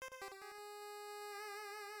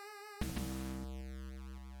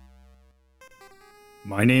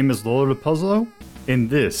My name is Lolo Puzzlo, and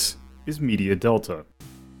this is Media Delta.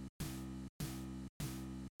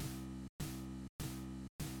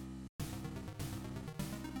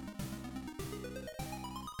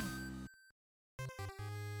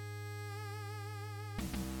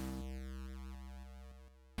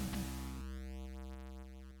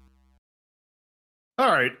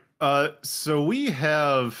 All right, so we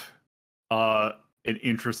have an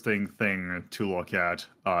interesting thing to look at.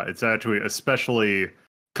 It's actually especially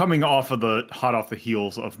coming off of the hot off the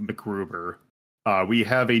heels of MacGruber. We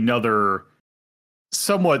have another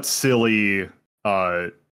somewhat silly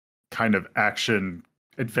kind of action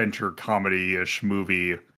adventure comedy-ish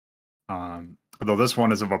movie. Although this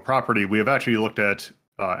one is of a property we have actually looked at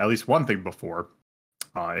least one thing before,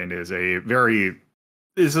 and this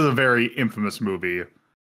is a very infamous movie.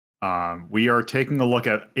 We are taking a look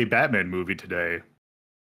at a Batman movie today,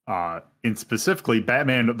 and specifically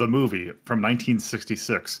Batman the movie from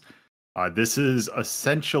 1966. This is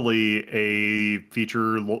essentially a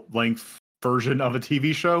feature-length version of a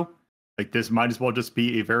TV show. Like, this might as well just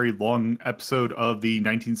be a very long episode of the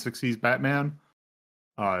 1960s Batman.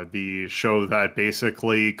 The show that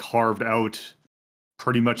basically carved out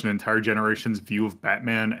pretty much an entire generation's view of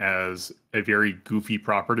Batman as a very goofy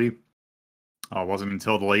property. Wasn't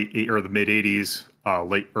until the mid 80s,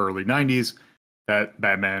 late early 90s, that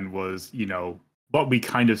Batman was, what we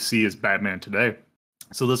kind of see as Batman today.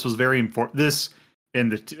 So this was very important. This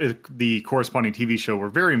and the corresponding TV show were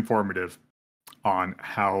very informative on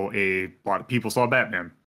how a lot of people saw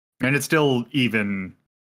Batman, and it still even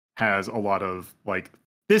has a lot of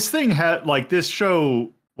this show,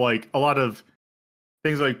 a lot of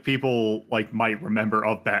things people might remember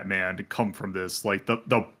of Batman to come from this,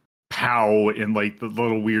 the pow and the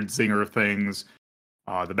little weird zinger things,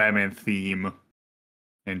 the Batman theme,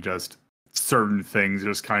 and just certain things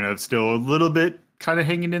just kind of still a little bit kind of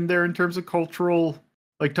hanging in there in terms of cultural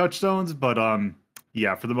touchstones. But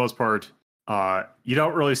yeah, for the most part, you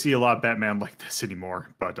don't really see a lot of Batman like this anymore.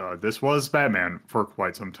 But this was Batman for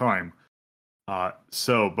quite some time.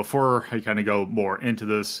 So before I kind of go more into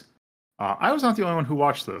this, I was not the only one who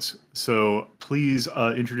watched this. So please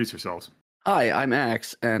introduce yourselves. Hi, I'm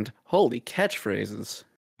Axe, and holy catchphrases.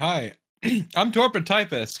 Hi, I'm Torpid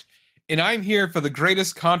Typist, and I'm here for the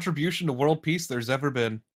greatest contribution to world peace there's ever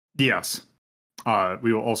been. Yes.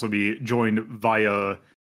 We will also be joined via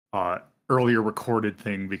earlier recorded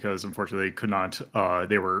thing because unfortunately they could not,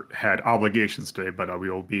 had obligations today, but we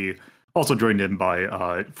will be also joined in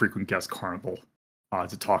by frequent guest Carnival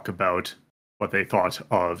to talk about what they thought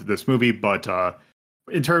of this movie. But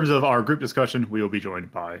in terms of our group discussion, we will be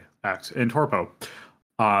joined by Axe and Torpo,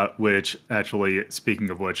 which actually, speaking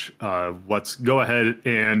of which, let's go ahead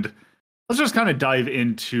and let's just kind of dive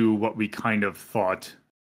into what we kind of thought,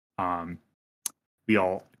 we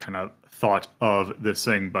all kind of thought of this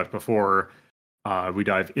thing. But before we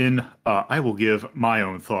dive in, I will give my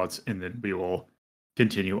own thoughts, and then we will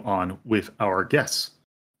continue on with our guests.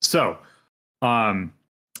 So,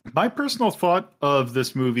 my personal thought of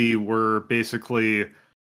this movie were basically,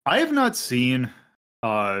 I have not seen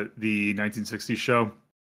the 1960s show.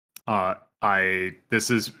 This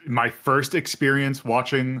is my first experience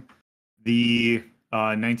watching the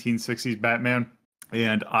 1960s Batman,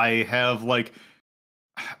 and I have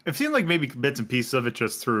I've seen maybe bits and pieces of it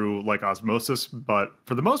just through osmosis, but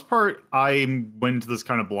for the most part, I went into this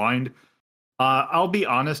kind of blind. I'll be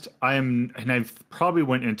honest, I've probably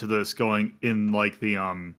went into this going in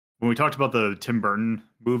when we talked about the Tim Burton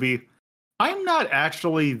movie, I'm not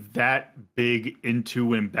actually that big into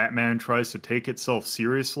when Batman tries to take itself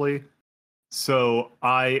seriously. So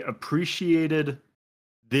I appreciated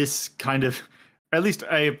this kind of, at least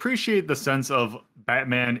I appreciate the sense of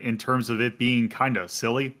Batman in terms of it being kind of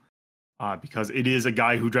silly, because it is a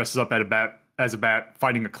guy who dresses up as a bat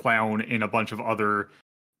fighting a clown and a bunch of other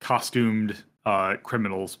costumed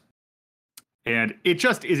criminals. And it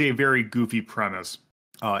just is a very goofy premise,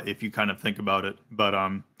 if you kind of think about it. But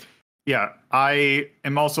yeah, I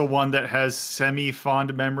am also one that has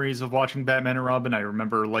semi-fond memories of watching Batman and Robin. I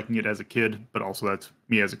remember liking it as a kid, but also that's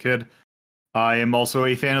me as a kid. I am also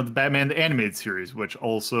a fan of the Batman the Animated Series, which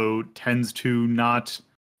also tends to not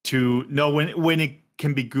to know when it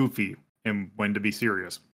can be goofy and when to be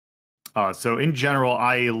serious. So in general,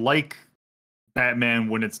 I like Batman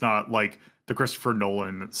when it's not the Christopher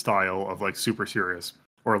Nolan style of super serious,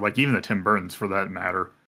 or even the Tim Burton's for that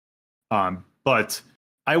matter. But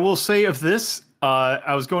I will say of this,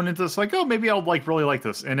 I was going into this oh, maybe I'll really like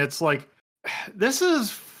this, and it's this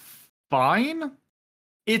is fine.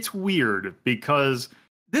 It's weird because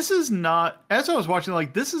this is not, as I was watching,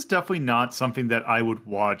 like, this is definitely not something that I would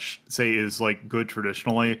watch, say, is like good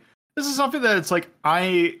traditionally. This is something that it's like,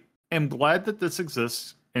 I am glad that this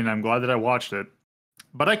exists and I'm glad that I watched it,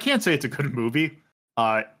 but I can't say it's a good movie.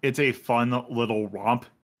 It's a fun little romp,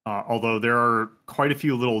 although there are quite a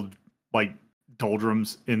few little like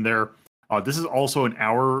doldrums in there. This is also an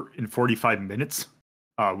hour and 45 minutes,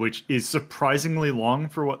 which is surprisingly long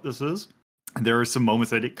for what this is. There are some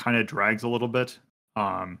moments that it kind of drags a little bit.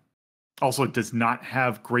 Also, it does not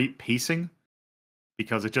have great pacing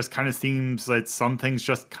because it just kind of seems that some things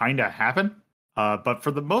just kind of happen. But for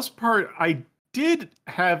the most part, I did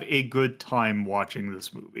have a good time watching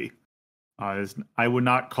this movie. I would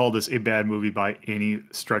not call this a bad movie by any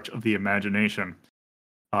stretch of the imagination.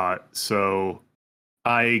 So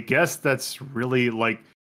I guess that's really like,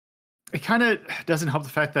 it kind of doesn't help the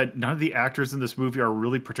fact that none of the actors in this movie are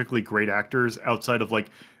really particularly great actors outside of like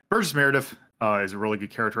Burgess Meredith is a really good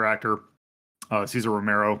character actor. Cesar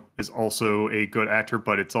Romero is also a good actor,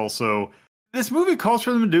 but it's also, this movie calls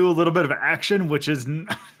for them to do a little bit of action, which is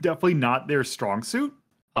definitely not their strong suit.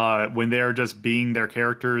 When they're just being their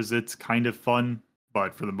characters, it's kind of fun,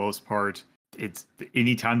 but for the most part, it's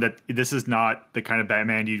anytime that this is not the kind of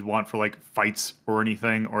Batman you'd want for like fights or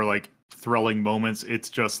anything or like thrilling moments. It's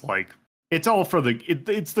just like, it's all for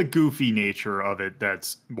it's the goofy nature of it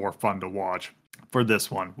that's more fun to watch for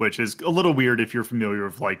this one, which is a little weird if you're familiar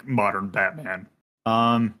with like modern Batman.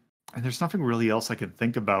 And there's nothing really else I can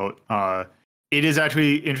think about. It is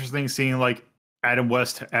actually interesting seeing like Adam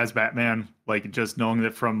West as Batman, like just knowing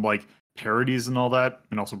that from like parodies and all that,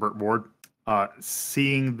 and also Burt Ward,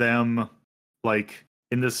 seeing them like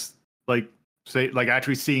in this, like say, like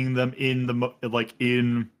actually seeing them in the like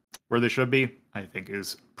in where they should be, I think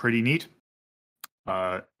is pretty neat.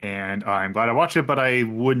 And I'm glad I watched it, but I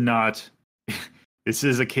would not. This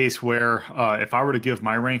is a case where if I were to give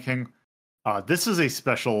my ranking, this is a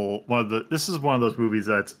special one of the. This is one of those movies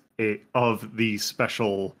that's of the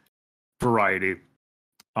special variety.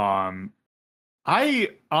 I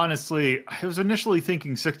honestly, I was initially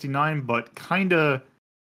thinking 69, but kind of,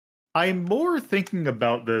 I'm more thinking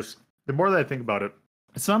about this. The more that I think about it,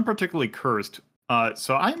 it's not particularly cursed.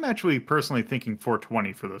 So I'm actually personally thinking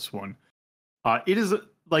 420 for this one. It is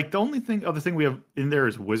like the only other thing we have in there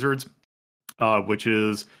is Wizards, which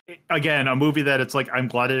is again a movie that it's like I'm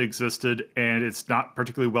glad it existed and it's not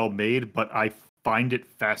particularly well made, but I find it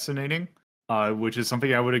fascinating, which is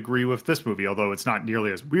something I would agree with this movie. Although it's not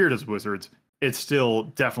nearly as weird as Wizards, it's still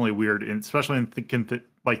definitely weird, and especially in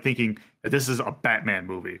thinking that this is a Batman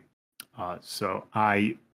movie. So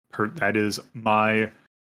I heard that is my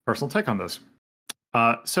personal take on this.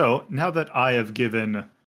 So now that I have given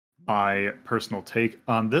my personal take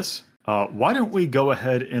on this, why don't we go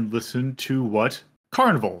ahead and listen to what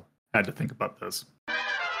Carnival had to think about this?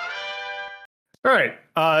 All right.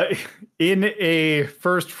 In a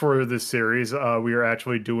first for this series, we are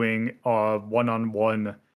actually doing a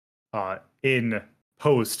one-on-one in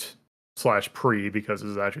post/pre because this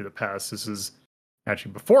is actually the past. This is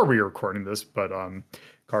actually before we were recording this, but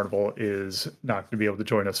Carnival is not going to be able to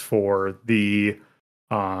join us for the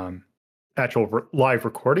actual live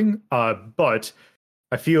recording. But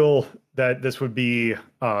I feel that this would be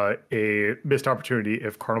a missed opportunity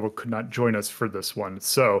if Carnival could not join us for this one.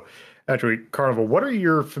 So, actually, Carnival, what are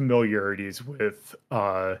your familiarities with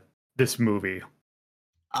this movie?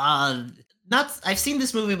 I've seen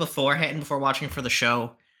this movie beforehand before watching for the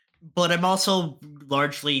show, but I'm also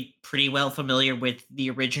largely pretty well familiar with the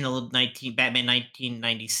original Batman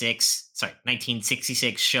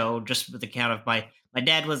 1966 show, just with the count of my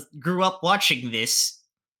dad grew up watching this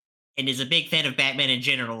and is a big fan of Batman in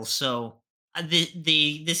general. So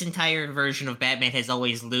this entire version of Batman has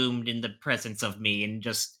always loomed in the presence of me, and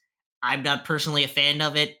just I'm not personally a fan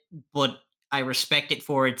of it, but I respect it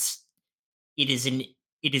for it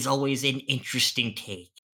is always an interesting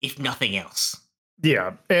take, if nothing else.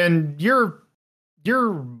 Yeah, and you're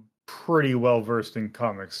pretty well versed in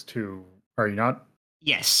comics too, are you not?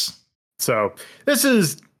 Yes. So this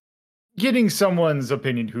is getting someone's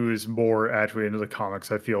opinion who is more actually into the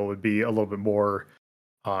comics. I feel would be a little bit more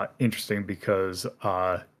interesting because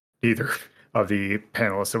neither of the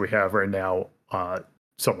panelists that we have right now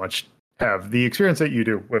so much have the experience that you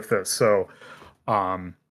do with this. So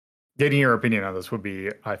getting your opinion on this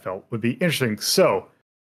I felt would be interesting. So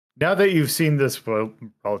now that you've seen this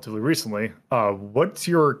relatively recently, what's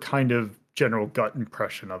your kind of general gut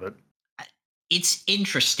impression of it? It's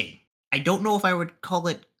interesting. I don't know if I would call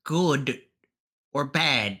it good or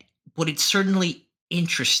bad, but it's certainly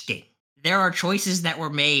interesting. There are choices that were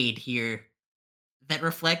made here that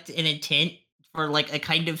reflect an intent for like a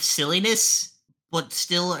kind of silliness, but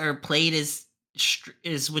still are played as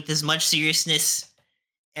with as much seriousness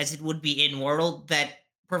as it would be in World, that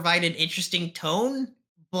provide an interesting tone.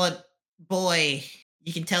 But boy,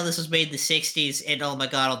 you can tell this was made in the '60s, and oh my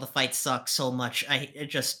god, all the fights suck so much.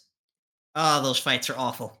 Those fights are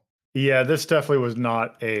awful. Yeah, this definitely was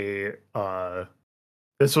not a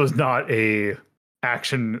this was not a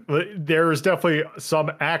action. There is definitely some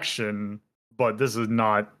action, but this is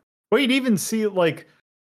not. Well, you'd even see like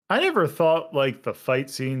I never thought like the fight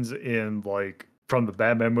scenes in like from the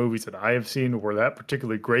Batman movies that I have seen were that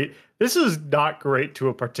particularly great. This is not great to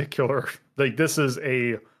a particular like this is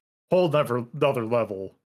a whole other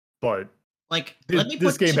level, but Like,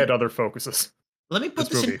 this game had other focuses. let me put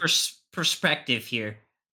this in movie. perspective here.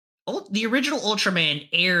 The original Ultraman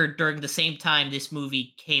aired during the same time this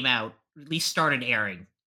movie came out, at least started airing.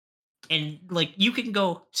 And like, you can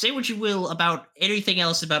go say what you will about anything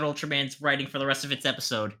else about Ultraman's writing for the rest of its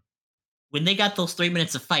episode. When they got those 3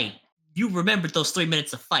 minutes of fight, you remembered those 3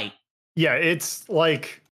 minutes of fight. Yeah, it's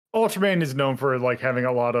like Ultraman is known for like having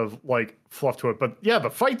a lot of like fluff to it, but yeah, the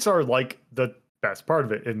fights are like the best part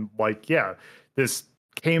of it. And like, yeah, this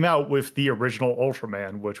came out with the original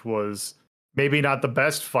Ultraman, which was maybe not the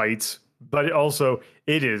best fights, but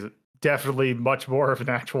it is definitely much more of an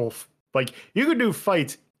actual like you could do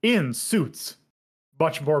fights in suits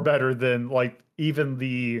much more better than like even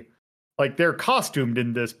the like they're costumed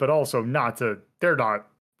in this, but also they're not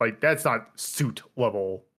like that's not suit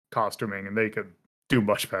level costuming, and they could do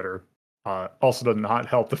much better. Also does not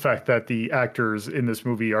help the fact that the actors in this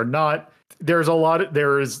movie are not. There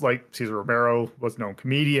is like Cesar Romero was a known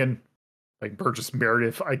comedian, like Burgess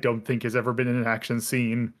Meredith. I don't think has ever been in an action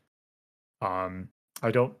scene.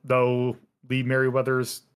 I don't know Lee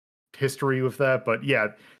Merriweather's history with that, but yeah,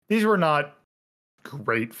 these were not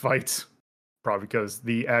great fights. Probably because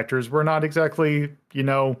the actors were not exactly,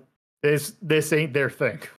 this ain't their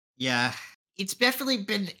thing. Yeah. It's definitely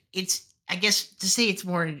been I guess to say it's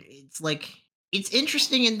more it's like it's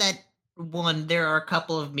interesting in that one, there are a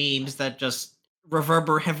couple of memes that just have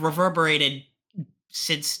reverberated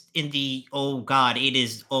since in the oh god, it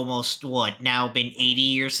is almost what, now been 80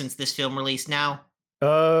 years since this film released now?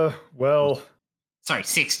 Well, Sorry,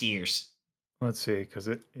 60 years. let's see, because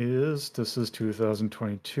this is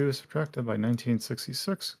 2022 subtracted by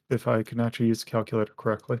 1966, if I can actually use the calculator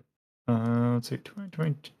correctly. Let's see,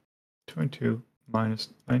 2022 minus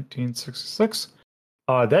 1966.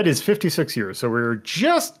 That is 56 years. So we're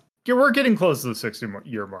getting close to the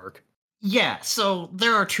 60-year mark. Yeah, so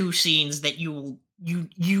there are two scenes that you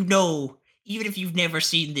know, even if you've never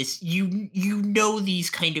seen this, you know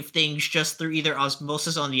these kind of things just through either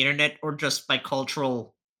osmosis on the internet or just by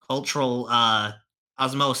cultural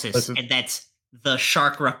osmosis, and that's the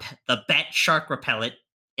bat shark repellent,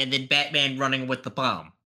 and then Batman running with the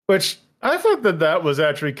bomb. Which I thought that was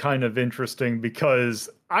actually kind of interesting because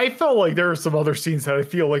I felt like there are some other scenes that I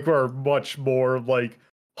feel like were much more like,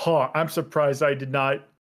 I'm surprised I did not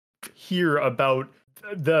hear about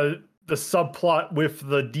the subplot with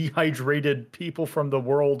the dehydrated people from the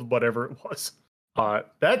world, whatever it was.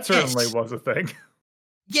 That certainly was a thing.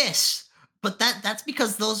 Yes, but that's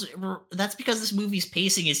because this movie's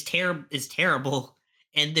pacing is terrible,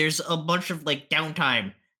 and there's a bunch of like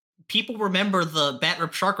downtime. People remember the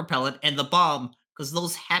Bat Shark Repellent and the bomb because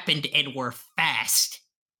those happened and were fast.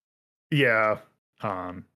 Yeah.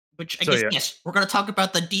 Which I guess, yes, we're going to talk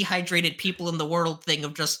about the dehydrated people in the world thing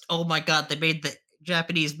of just, oh my god, they made the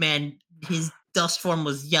Japanese man, his dust form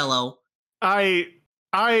was yellow.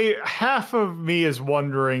 Half of me is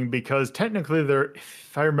wondering because technically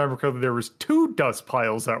if I remember correctly, there was 2 dust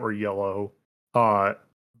piles that were yellow. But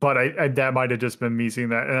that might have just been me seeing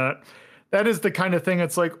that. And that is the kind of thing.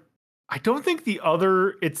 It's like, I don't think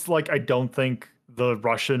I don't think the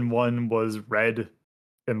Russian one was red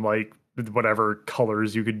and like whatever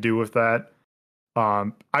colors you could do with that.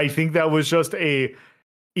 I think that was just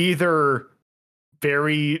either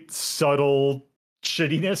very subtle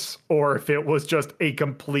shittiness or if it was just a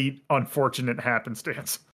complete unfortunate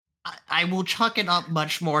happenstance. I will chalk it up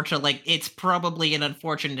much more to like, it's probably an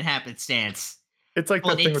unfortunate happenstance. It's like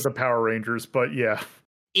the thing with the Power Rangers, but yeah.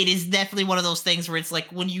 It is definitely one of those things where it's like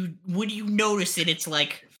when you notice it, it's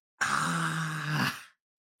like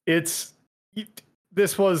this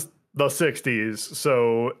was the 60s,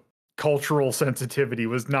 so cultural sensitivity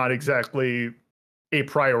was not exactly a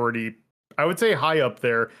priority. I would say high up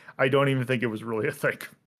there. I don't even think it was really a thing.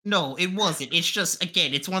 No, it wasn't. It's just,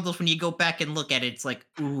 again, it's one of those when you go back and look at it, it's like,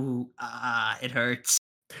 ooh, it hurts.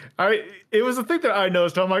 It was a thing that I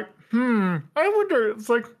noticed. I'm like, I wonder. It's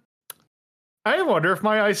like, I wonder if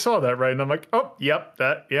my eyes saw that right, and I'm like, oh, yep,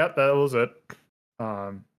 that was it.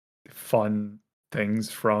 Fun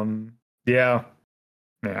things from yeah.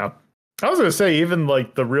 I was gonna say even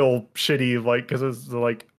like the real shitty like because it's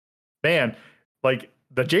like man like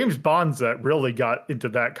the James Bonds that really got into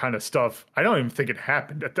that kind of stuff. I don't even think it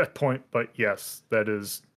happened at that point, but yes, that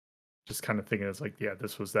is just kind of thinking it's like yeah,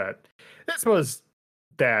 this was that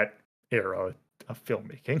era of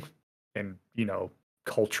filmmaking and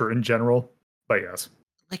culture in general. But yes,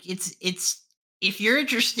 Like it's if you're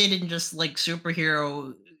interested in just like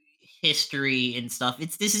superhero history and stuff,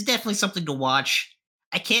 this is definitely something to watch.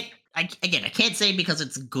 I can't say because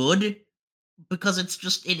it's good, because it's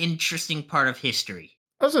just an interesting part of history.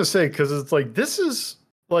 I was gonna say because it's like this is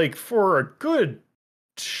like for a good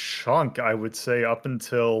chunk, I would say up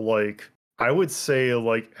until like I would say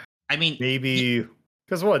like I mean, maybe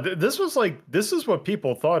because this is what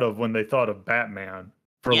people thought of when they thought of Batman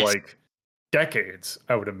for yes, like decades,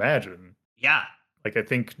 I would imagine. yeah. Like I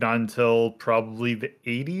think not until probably the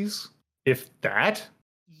 80s, if that.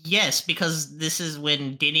 Yes, because this is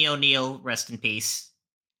when Denny O'Neil, rest in peace,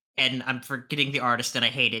 and I'm forgetting the artist and I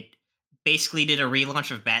hate it, basically did a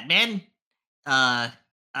relaunch of Batman. Uh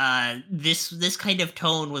this kind of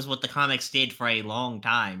tone was what the comics did for a long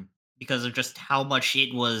time because of just how much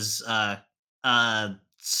it was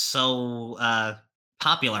so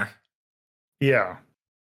popular. Yeah.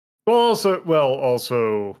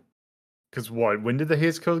 Also because what? When did the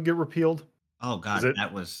Hays Code get repealed? Oh Is god, it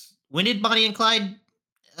that was when did Bonnie and Clyde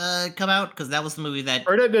come out? Because that was the movie that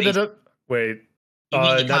or based, wait, you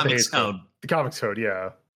mean the not the comics Hays Code. code. The Comics Code, yeah.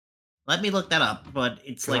 Let me look that up, but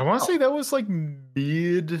it's 'Cause I like, want to oh, say that was like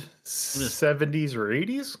mid it was 70s or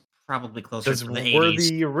 80s. probably closer Because to the were 80s.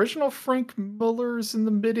 the original Frank Millers in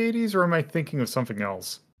the mid 80s, or am I thinking of something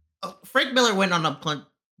else? Frank Miller went on a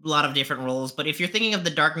lot of different roles, but if you're thinking of the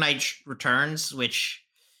Dark Knight Returns, which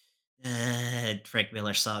Frank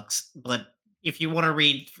Miller sucks, but if you want to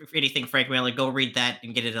read anything Frank Miller, go read that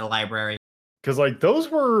and get it in a library. Because like those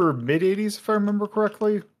were mid 80s, if I remember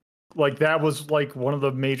correctly. Like that was like one of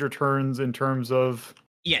the major turns in terms of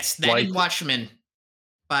Yes, that like and Watchmen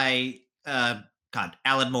by God,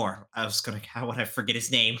 Alan Moore. How would I forget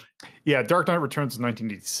his name? yeah, Dark Knight Returns in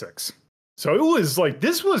 1986. So it was like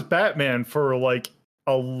this was Batman for like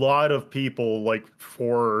a lot of people, like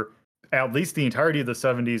for at least the entirety of the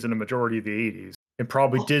 70s and a majority of the 80s. And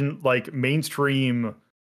probably Well, didn't like mainstream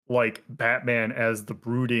like Batman as the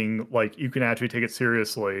brooding, like you can actually take it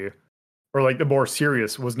seriously, or like the more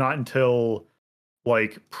serious was not until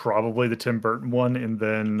like probably the Tim Burton one, and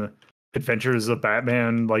then Adventures of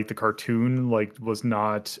Batman, like the cartoon, like was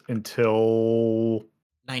not until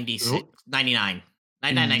 96, 99,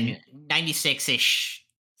 96-ish,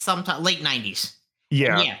 sometime late 90s. And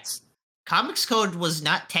yeah, yeah, Comics Code was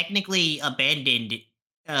not technically abandoned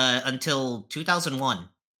until 2001,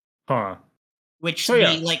 huh. which So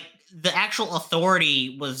yeah, the actual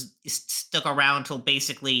authority was stuck around till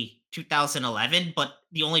basically 2011, but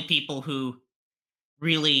the only people who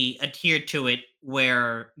really adhered to it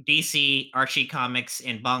were DC, Archie Comics,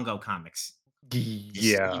 and Bongo Comics. This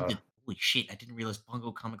yeah. holy shit, I didn't realize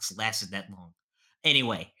Bongo Comics lasted that long.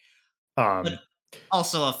 Anyway, but Um,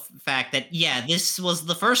 also fact that yeah, this was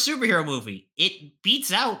the first superhero movie. It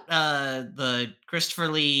beats out the Christopher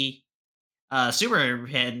Lee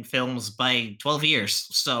Superman films by 12 years.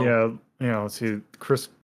 So yeah, let's see, Chris.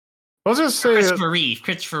 I was gonna say,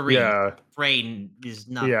 Christopher Reeve yeah, brain is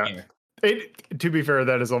not yeah. there. To be fair,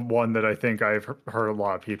 that is a one that I think I've heard a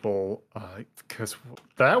lot of people because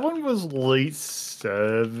that one was late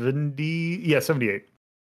 70, yeah, 78.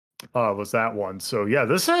 Was that one. So yeah,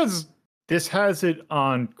 this has it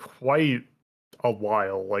on quite a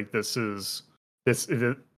while. Like this was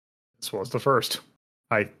the first.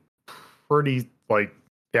 I pretty like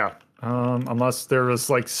yeah. Unless there was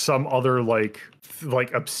like some other like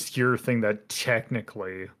obscure thing that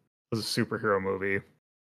technically was a superhero movie.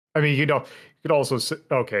 I mean, you could also say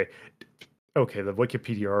okay, the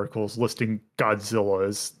Wikipedia articles listing Godzilla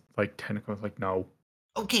as like technically like no.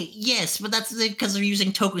 Okay, yes, but that's because they're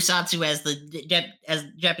using tokusatsu as the as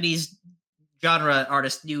Japanese genre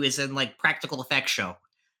artists do is in like practical effects show.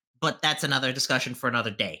 But that's another discussion for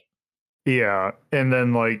another day. Yeah, and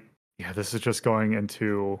then like yeah, this is just going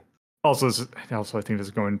into also I think this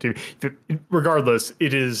is going into regardless,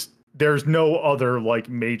 there's no other like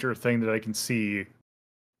major thing that I can see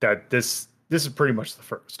that this is pretty much the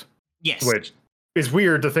first, Yes. which is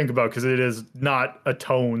weird to think about because it is not a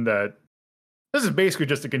tone that this is basically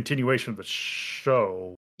just a continuation of the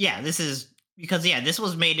show. Yeah, this is because yeah, this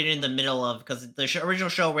was made in the middle of because the original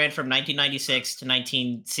show ran from 1996 to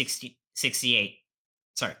 1968.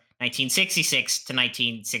 Sorry, 1966 to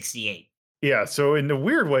 1968. Yeah, so in a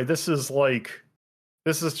weird way, this is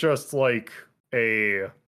just like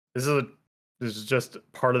this is just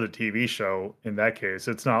part of the TV show. In that case,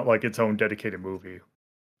 it's not like its own dedicated movie.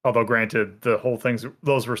 Although, granted, the whole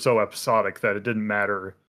those were so episodic that it didn't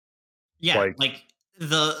matter. Yeah, Like- like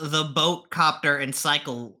the boat, copter, and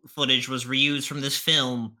cycle footage was reused from this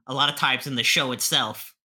film a lot of times in the show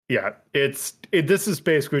itself. Yeah, this is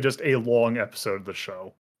basically just a long episode of the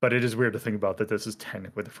show. But it is weird to think about that this is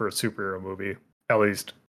technically the first superhero movie, at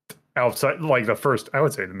least outside, like the first, I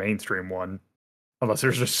would say the mainstream one, unless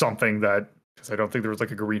there's just something that, because I don't think there was like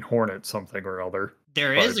a Green Hornet something or other.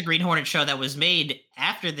 There is But- a Green Hornet show that was made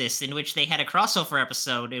after this, in which they had a crossover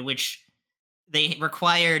episode in which they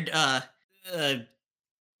required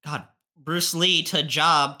Bruce Lee to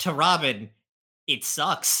job to Robin. It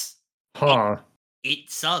sucks. Huh. It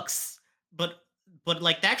sucks. But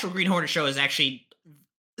like the actual Green Hornet show is actually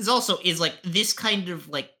is like this kind of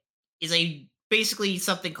like is a basically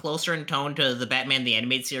something closer in tone to the Batman the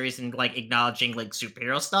Animated Series and like acknowledging like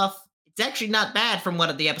superhero stuff. It's actually not bad from one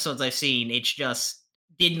of the episodes I've seen. It's just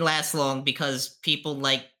didn't last long because people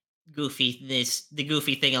like the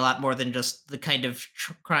Goofy thing a lot more than just the kind of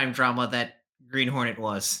crime drama that Green Hornet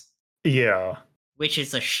was, Yeah. which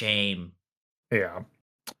is a shame. Yeah.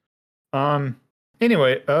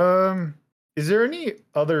 Anyway, is there any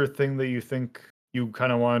other thing that you think you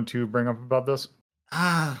kind of wanted to bring up about this?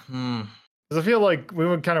 Because I feel like we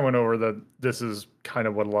kind of went over that this is kind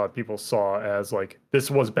of what a lot of people saw as like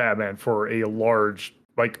this was Batman for a large,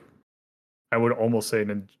 like I would almost say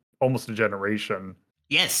almost a generation.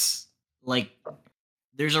 Yes. Like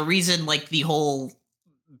there's a reason like the whole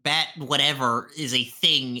bat whatever is a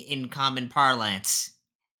thing in common parlance.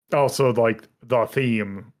 Also, like the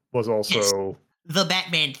theme was also The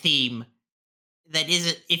Batman theme that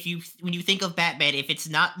isn't when you think of Batman, if it's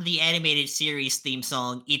not the animated series theme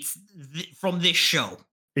song, it's from this show.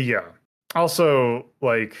 yeah. Also,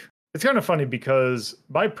 like it's kind of funny because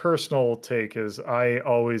my personal take is I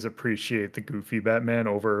always appreciate the goofy Batman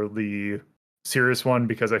over the serious one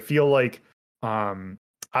because I feel like I'm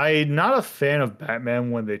not a fan of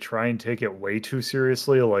Batman when they try and take it way too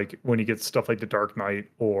seriously, like when you get stuff like The Dark Knight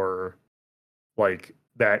or like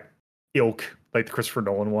that ilk, like the Christopher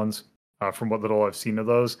Nolan ones. From what little I've seen of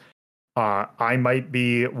those, I might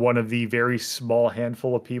be one of the very small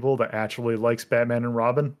handful of people that actually likes Batman and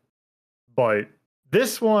Robin, but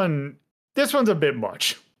this one's a bit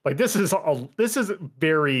much. Like this is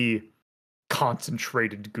very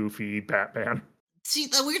concentrated, goofy Batman. See,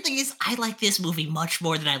 the weird thing is, I like this movie much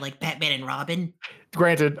more than I like Batman and Robin.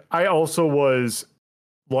 Granted, I also was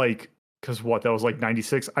like, because that was like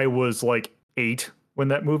 96. I was like 8 when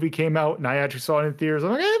that movie came out, and I actually saw it in theaters.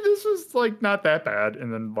 I'm like, this was like not that bad.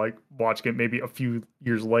 And then like watching it maybe a few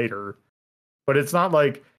years later, but it's not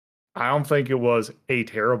like I don't think it was a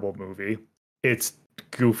terrible movie. It's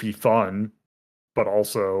goofy fun, but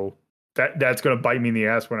also that's gonna bite me in the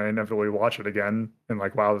ass when I inevitably watch it again and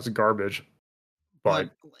like, wow, this is garbage. But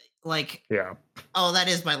like, yeah, oh, that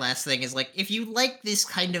is my last thing. Is like if you like this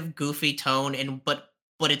kind of goofy tone, but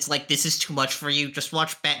it's like this is too much for you, just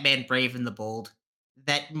watch Batman Brave and the Bold.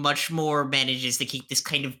 That much more manages to keep this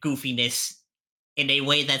kind of goofiness in a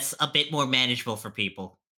way that's a bit more manageable for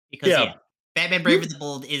people. Because Batman Brave and the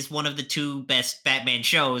Bold is one of the 2 best Batman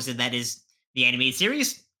shows, and that is the animated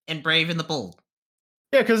series and Brave and the Bold.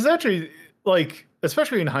 yeah, because actually, like,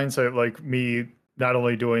 especially in hindsight, like me not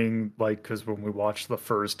only doing like, because when we watched the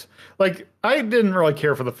first, like, I didn't really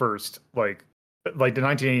care for the first, like the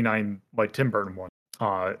 1989 like Tim Burton one.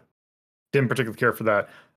 Didn't particularly care for that,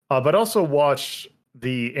 but also watched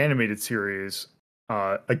the animated series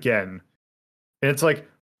again, and it's like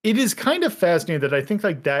it is kind of fascinating that I think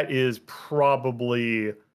like that is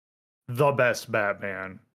probably the best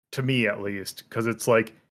Batman to me, at least, because it's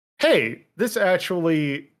like, hey, this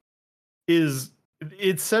actually is,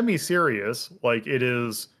 it's semi-serious, like it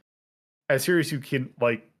is as serious you can,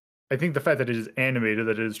 like I think the fact that it is animated,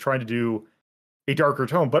 that it is trying to do a darker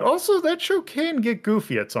tone, but also that show can get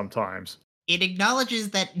goofy at sometimes. It acknowledges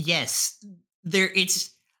that yes,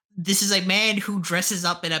 this is a man who dresses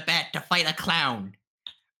up in a bat to fight a clown,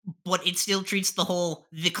 but it still treats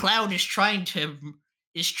the clown is trying to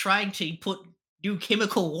do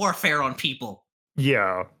chemical warfare on people.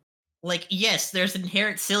 Yeah. Like, yes, there's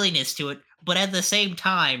inherent silliness to it, but at the same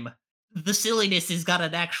time, the silliness has got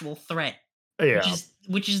an actual threat. Yeah.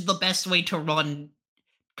 Which is the best way to run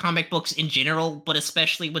comic books in general, but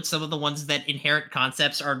especially with some of the ones that inherent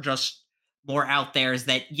concepts are just more out there, is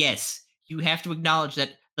that yes, you have to acknowledge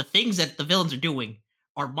that the things that the villains are doing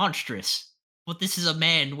are monstrous, but this is a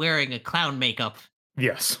man wearing a clown makeup.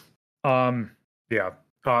 Yes. Yeah.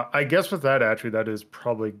 I guess with that, actually, that is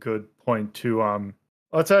probably a good point to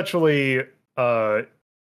let's actually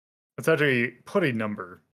let's actually put a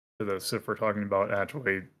number to this if we're talking about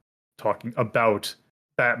actually talking about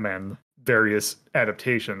Batman various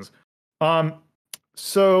adaptations.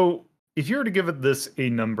 So if you were to give it this a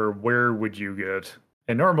number, where would you get?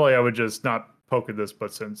 And normally I would just not poke at this,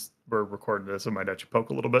 but since we're recording this, I might actually poke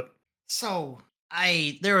a little bit. So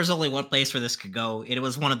there was only one place where this could go. It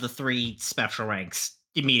was one of the 3 special ranks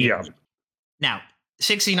immediately. Now,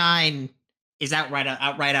 69 is outright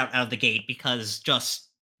out of the gate because just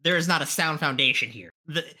there is not a sound foundation here.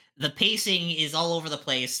 The pacing is all over the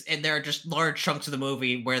place, and there are just large chunks of the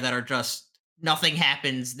movie where that are just nothing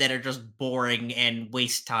happens, that are just boring and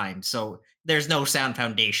waste time. So there's no sound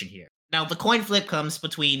foundation here. Now the coin flip comes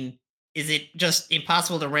between, is it just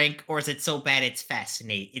impossible to rank, or is it so bad it's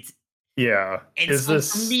fascinating? Yeah. And Is so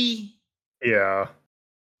this? for me, Yeah.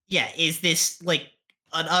 yeah, is this like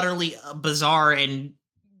an utterly bizarre and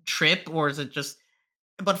trip, or is it just?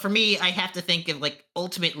 But for me, I have to think of like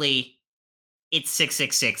ultimately, it's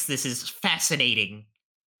 666. This is fascinating,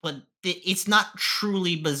 but it's not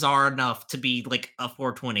truly bizarre enough to be like a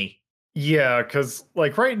 420. Yeah, because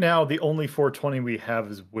like right now, the only 420 we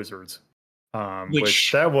have is Wizards. Which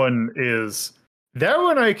Which that one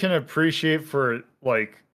I can appreciate for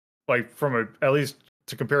like from a at least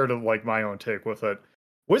to compare to like my own take with it.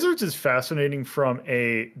 Wizards is fascinating from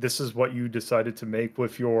this is what you decided to make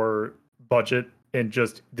with your budget and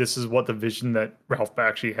just this is what the vision that Ralph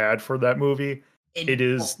Bakshi had for that movie. and It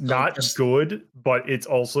is also not just good, but it's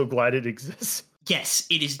also glad it exists. yes,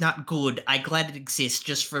 it is not good. I glad it exists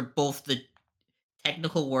just for both the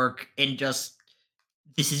technical work and just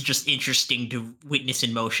this is just interesting to witness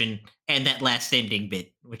in motion, and that last ending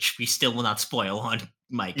bit, which we still will not spoil on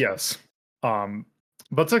Mike. Yes.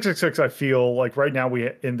 But 666, I feel like right now we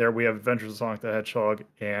have Adventures of Sonic the Hedgehog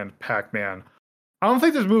and Pac-Man. I don't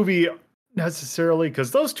think this movie necessarily,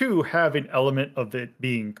 because those two have an element of it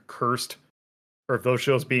being cursed, or of those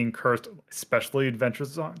shows being cursed, especially Adventures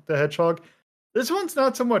of Sonic the Hedgehog. This one's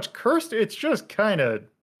not so much cursed, it's just it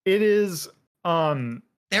is There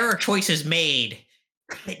are choices made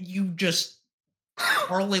that you just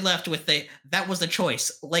are only left with that was a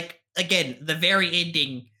choice. Like again, the very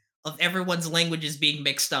ending of everyone's languages being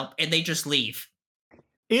mixed up and they just leave.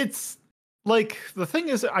 it's like the thing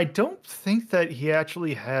is, I don't think that he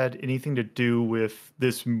actually had anything to do with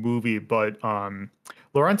this movie, but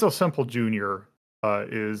Lorenzo Semple Jr.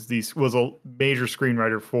 Was a major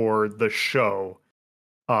screenwriter for the show,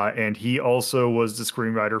 and he also was the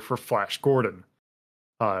screenwriter for Flash Gordon,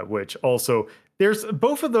 which also there's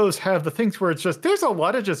both of those have the things where it's just there's a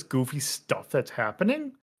lot of just goofy stuff that's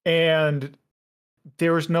happening, and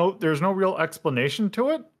there's no real explanation to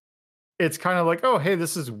it. It's kind of like, oh, hey,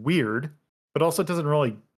 this is weird, but also it doesn't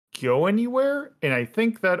really go anywhere. And I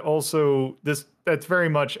think that also that's very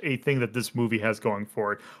much a thing that this movie has going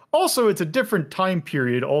for it. Also, it's a different time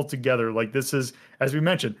period altogether. Like this is, as we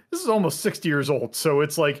mentioned, this is almost 60 years old. So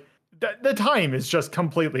it's like the time is just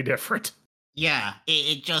completely different. Yeah,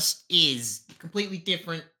 it just is completely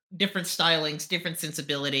different stylings, different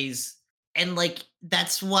sensibilities, and like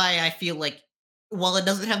that's why I feel like while it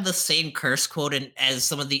doesn't have the same curse quotient as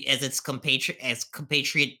some of the as its compatriot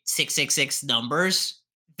 666 numbers,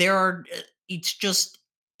 there are it's just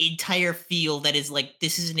entire feel that is like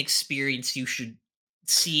this is an experience you should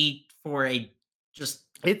see for a just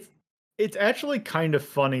It's it's actually kind of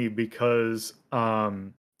funny because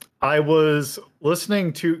I was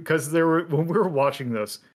listening to because there were when we were watching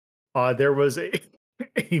this, there was a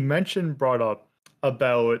mention brought up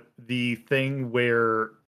about the thing where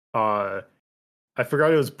I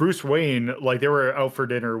forgot it was Bruce Wayne, like they were out for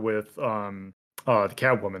dinner with the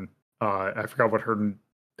Catwoman. I forgot what her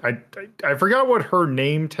I forgot what her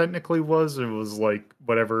name technically was. It was like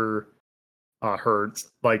whatever her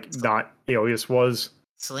like not alias was.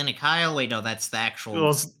 Selena Kyle. Wait, no, that's the actual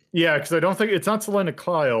Well, yeah, because I don't think it's not Selena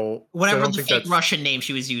Kyle. 'cause I whatever don't the think fake that's Russian name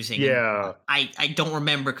she was using. yeah. I don't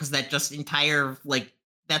remember because that just entire like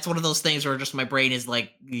that's one of those things where just my brain is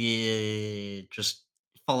like just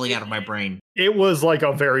falling out of my brain. It was like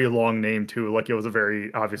a very long name too. Like it was a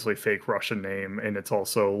very obviously fake Russian name, and it's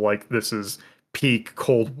also like this is peak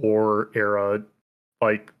Cold War era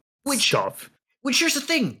like Which stuff. which here's the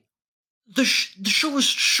thing, the show was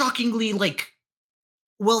shockingly like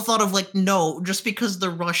well thought of. Like no, just because the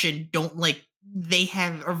Russian don't like they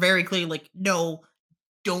have are very clearly like no,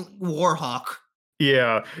 don't Warhawk.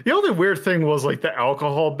 Yeah. The only weird thing was like the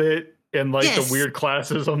alcohol bit and like the Yes, weird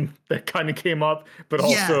classism that kind of came up, but yeah.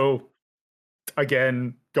 also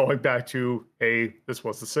again going back to this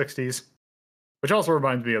was the 60s, which also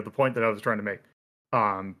reminds me of the point that I was trying to make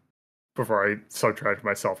before I subtracted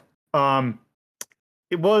myself.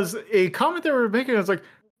 it was a comment they were making. I was like,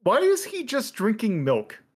 why is he just drinking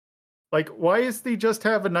milk? Like, why is he just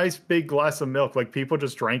have a nice big glass of milk? Like, people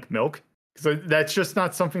just drank milk? Because that's just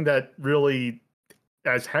not something that really,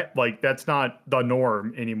 that's not the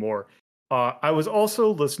norm anymore. I was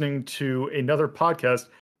also listening to another podcast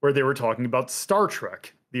where they were talking about Star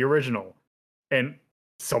Trek, the original, and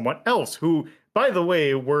someone else who, by the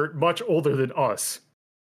way, were much older than us,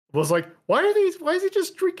 was like, why is he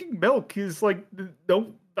just drinking milk? He's like,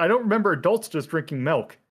 no, I don't remember adults just drinking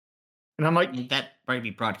milk. And I'm like, That might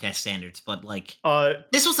be broadcast standards, but like, uh,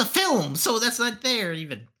 this was a film, so that's not there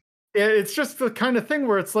even. it's just the kind of thing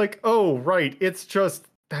where it's like, oh, right, that's just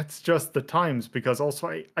the times. Because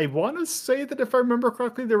also, I want to say that if I remember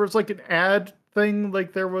correctly, there was like an ad thing,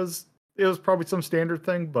 like it was probably some standard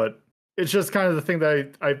thing, but it's just kind of the thing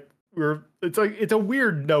that it's a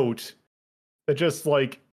weird note that just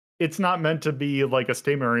like, it's not meant to be like a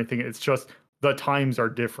statement or anything. It's just the times are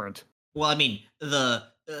different. Well, I mean, the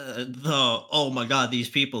oh my god, these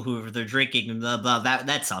people who they're drinking and blah blah,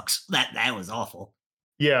 that sucks. That was awful.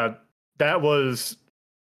 Yeah, that was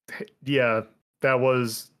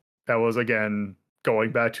again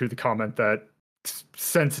going back to the comment that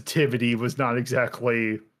sensitivity was not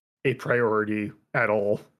exactly a priority at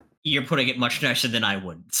all. You're putting it much nicer than I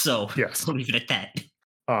would, so Yes. I'll leave it at that.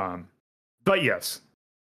 But yes,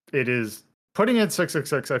 it is putting it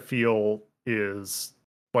 666. I feel is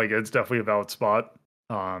like it's definitely a valid spot.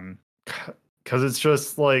 Because it's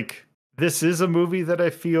just like, this is a movie that I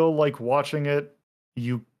feel like watching it.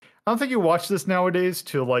 I don't think you watch this nowadays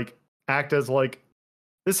to like act as like,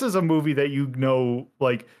 this is a movie that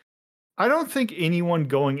like, I don't think anyone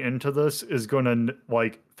going into this is going to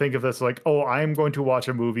like think of this like, oh, I'm going to watch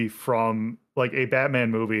a movie from like a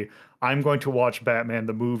Batman movie. I'm going to watch Batman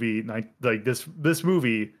the movie, like this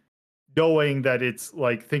movie, knowing that it's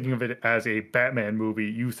like thinking of it as a Batman movie.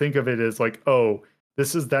 You think of it as like, oh,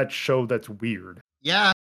 this is that show that's weird.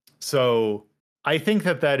 Yeah. So I think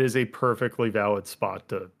that is a perfectly valid spot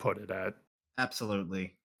to put it at.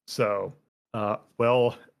 Absolutely. So,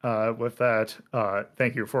 with that,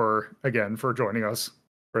 thank you for joining us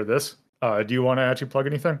for this. Do you want to actually plug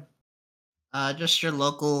anything? Just your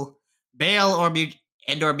local bail or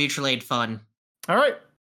mutual aid fund. All right.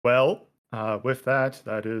 Well, with that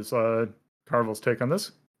is Carnival's take on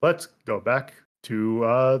this. Let's go back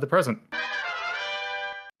to the present.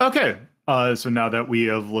 Okay. So now that we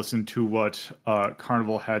have listened to what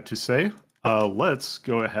Carnival had to say, let's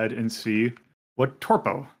go ahead and see what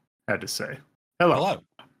Torpo had to say. Hello.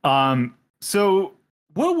 So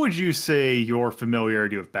what would you say your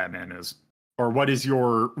familiarity with Batman is? Or what is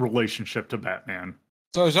your relationship to Batman?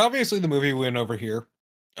 So it's obviously the movie we went over here.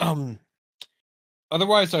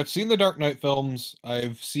 Otherwise, I've seen the Dark Knight films.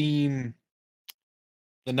 I've seen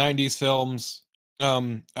the 90s films.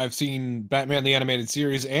 I've seen Batman the Animated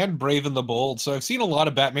Series and Brave and the Bold. So I've seen a lot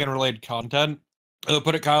of Batman-related content. To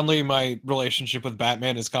put it kindly, my relationship with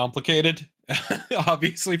Batman is complicated.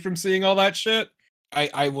 Obviously, from seeing all that shit.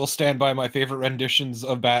 I will stand by my favorite renditions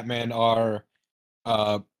of Batman are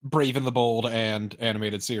Brave and the Bold and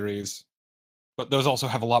Animated Series. But those also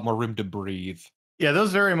have a lot more room to breathe. Yeah,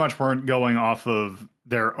 those very much weren't going off of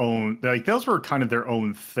their own, like those were kind of their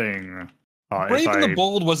own thing. Brave and the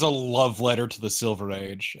Bold was a love letter to the Silver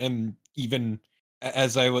Age, and even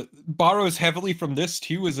as borrows heavily from this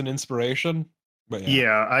too as an inspiration. But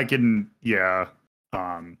yeah, I can. Yeah.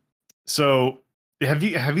 So have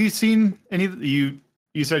you seen any?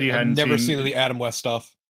 You said you hadn't never seen the Adam West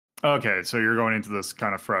stuff. Okay, so you're going into this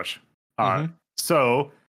kind of fresh.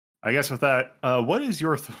 So I guess with that,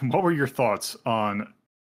 what were your thoughts on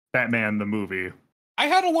Batman the movie? I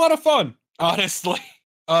had a lot of fun, honestly.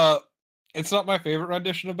 It's not my favorite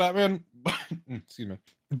rendition of Batman. Excuse me.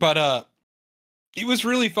 But it was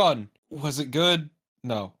really fun. Was it good?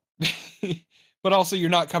 No. But also, you're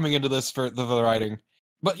not coming into this for the writing.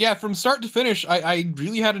 But yeah, from start to finish, I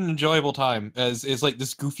really had an enjoyable time as like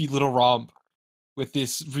this goofy little romp with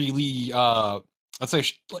this really, let's say,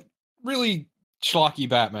 like really schlocky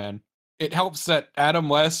Batman. It helps that Adam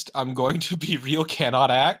West, I'm going to be real, cannot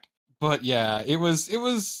act. But yeah, it was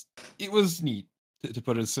neat, to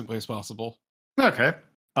put it as simply as possible. Okay.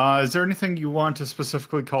 Is there anything you want to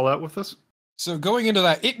specifically call out with this? So going into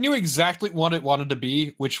that, it knew exactly what it wanted to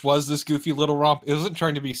be, which was this goofy little romp. It wasn't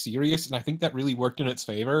trying to be serious, and I think that really worked in its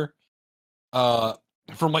favor.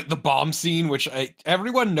 From like the bomb scene, which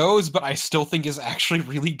everyone knows, but I still think is actually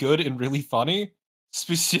really good and really funny,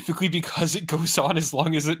 specifically because it goes on as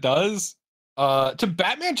long as it does. To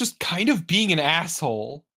Batman just kind of being an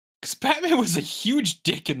asshole, because Batman was a huge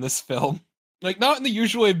dick in this film. Like, not in the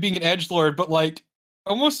usual way of being an edgelord, but like,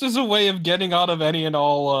 almost as a way of getting out of any and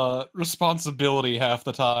all responsibility half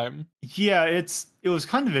the time. Yeah, it was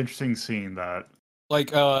kind of interesting seeing that.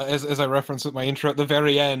 Like as I referenced with my intro at the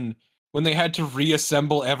very end, when they had to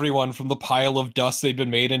reassemble everyone from the pile of dust they'd been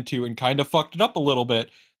made into and kind of fucked it up a little bit,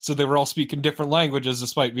 so they were all speaking different languages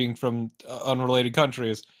despite being from unrelated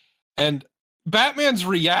countries. And Batman's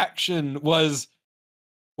reaction was,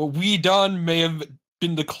 what we done may have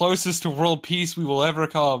been the closest to world peace we will ever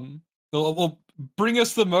come. Will bring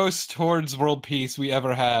us the most towards world peace we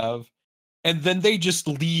ever have. And then they just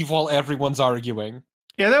leave while everyone's arguing.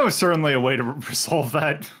 Yeah, that was certainly a way to resolve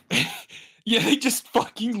that. Yeah, they just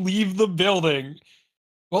fucking leave the building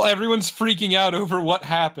while everyone's freaking out over what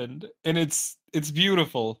happened, and it's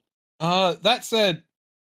beautiful. That said,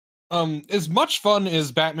 as much fun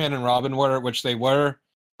as Batman and Robin were, which they were,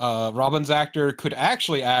 Robin's actor could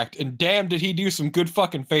actually act, and damn did he do some good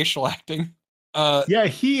fucking facial acting. Yeah,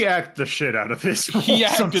 he acted the shit out of this. He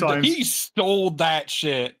acted, sometimes. He stole that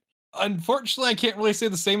shit. Unfortunately, I can't really say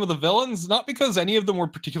the same of the villains, not because any of them were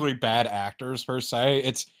particularly bad actors per se.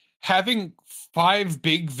 It's having 5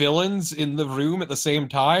 big villains in the room at the same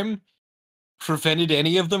time prevented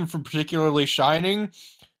any of them from particularly shining,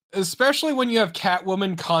 especially when you have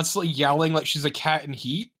Catwoman constantly yelling like she's a cat in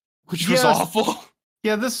heat, which was awful.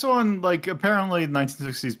 Yeah, this one, like, apparently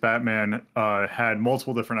 1960s Batman had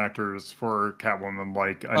multiple different actors for Catwoman.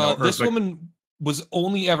 Like, I know this woman was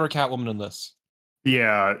only ever Catwoman in this.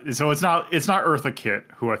 Yeah, so it's not Eartha Kitt,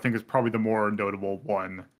 who I think is probably the more notable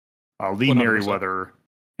one. Lee 100%. Merriweather,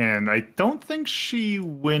 and I don't think she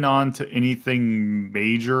went on to anything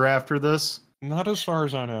major after this. Not as far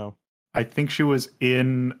as I know. I think she was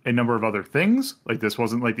in a number of other things. Like, this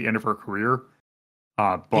wasn't like the end of her career.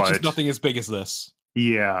 But it's just nothing as big as this.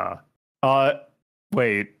 Yeah.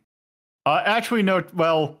 Wait. Actually, no.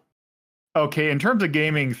 Well, okay. In terms of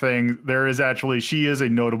gaming thing, she is a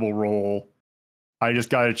notable role. I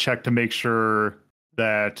just got to check to make sure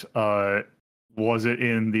that was it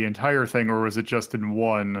in the entire thing or was it just in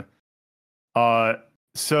one?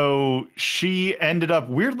 So she ended up,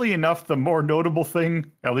 weirdly enough, the more notable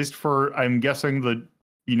thing, at least for, I'm guessing the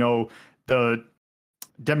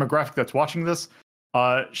demographic that's watching this,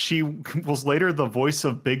 she was later the voice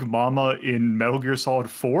of Big Mama in Metal Gear Solid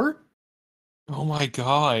 4. Oh my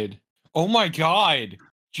god.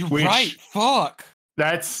 You're right. Fuck.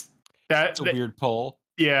 That's a weird pull.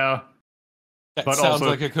 Yeah. That sounds also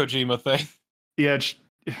like a Kojima thing. Yeah,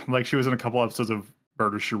 like she was in a couple episodes of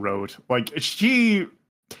Murder, She Wrote. Like,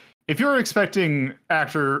 if you're expecting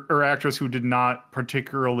actor or actress who did not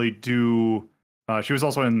particularly do, she was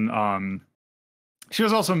also in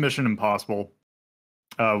Mission Impossible,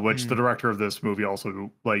 which the director of this movie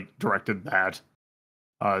also like directed that.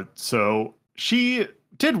 So she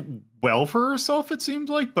did well for herself, it seems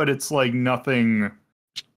like, but it's like nothing.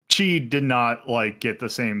 She did not like get the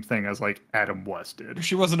same thing as like Adam West did.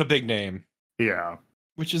 She wasn't a big name. Yeah.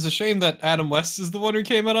 Which is a shame that Adam West is the one who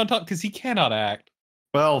came out on top because he cannot act.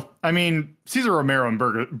 Well, I mean, Cesar Romero and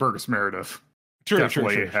Burgess Meredith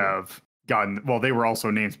definitely have gotten. Well, they were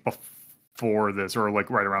also names before this, or like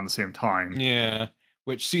right around the same time. Yeah,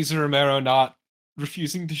 which Cesar Romero not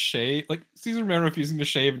refusing to shave, like Cesar Romero refusing to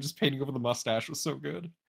shave and just painting over the mustache was so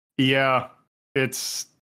good. Yeah,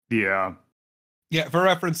 Yeah, for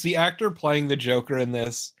reference, the actor playing the Joker in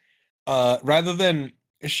this, rather than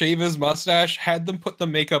shave his mustache, had them put the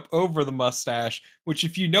makeup over the mustache, which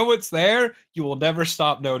if you know it's there, you will never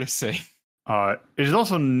stop noticing. It is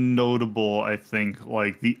also notable, I think,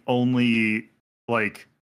 like the only, like,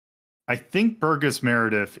 I think Burgess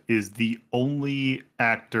Meredith is the only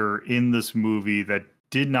actor in this movie that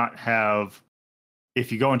did not have,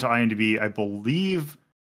 if you go into IMDb, I believe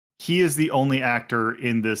he is the only actor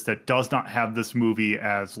in this that does not have this movie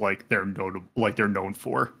as like they're known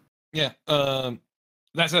for. Yeah,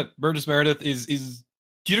 that's it. Burgess Meredith is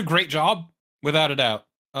did a great job without a doubt.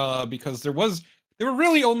 Because there were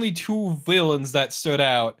really only 2 villains that stood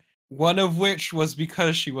out. One of which was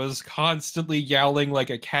because she was constantly yowling like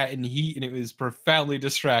a cat in heat, and it was profoundly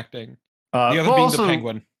distracting. The other being also, the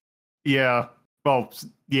Penguin. Yeah. Well,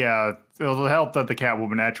 yeah. It'll help that the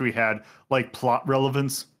Catwoman actually had like plot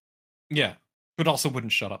relevance. Yeah, but also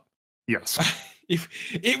wouldn't shut up. Yes.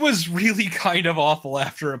 It was really kind of awful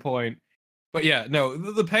after a point. But yeah, no,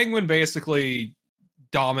 the Penguin basically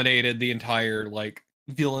dominated the entire like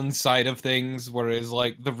villain side of things, whereas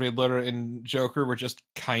like the Riddler and Joker were just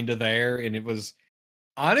kind of there, and it was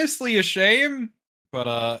honestly a shame.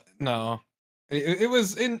 But no, it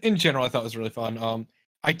was in general I thought it was really fun.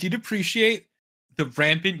 I did appreciate the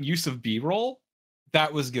rampant use of B-roll.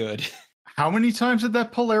 That was good. How many times did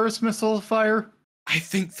that Polaris missile fire? I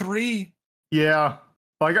think 3. Yeah.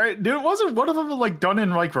 Like, wasn't one of them like done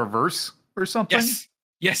in like reverse or something?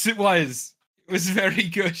 Yes, it was. It was very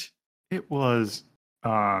good. It was.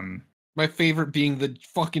 My favorite being the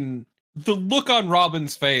look on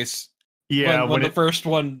Robin's face. Yeah, when the first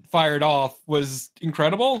one fired off was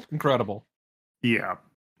incredible. Yeah.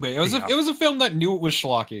 Wait, it was a film that knew it was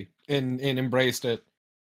schlocky and embraced it,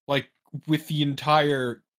 like with the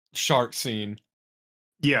entire shark scene.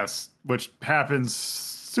 Yes, which happens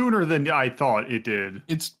sooner than I thought it did.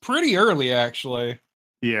 It's pretty early, actually.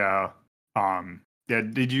 Yeah. Yeah.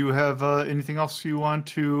 Did you have anything else you want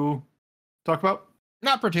to talk about?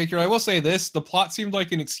 Not particularly. I will say this: the plot seemed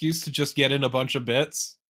like an excuse to just get in a bunch of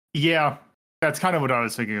bits. Yeah, that's kind of what I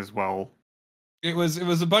was thinking as well. It was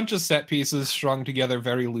a bunch of set pieces strung together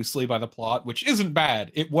very loosely by the plot, which isn't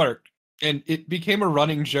bad. It worked. And it became a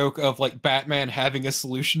running joke of like Batman having a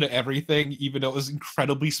solution to everything, even though it was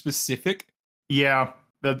incredibly specific. Yeah.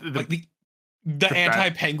 The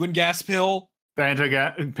anti-penguin gas pill. The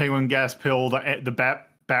anti-penguin gas pill, the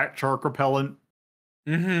bat shark repellent.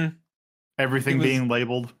 Mm-hmm. Everything being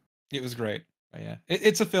labeled. It was great. Yeah,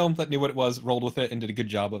 it's a film that knew what it was, rolled with it, and did a good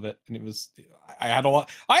job of it. And it was, I had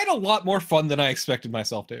a lot more fun than I expected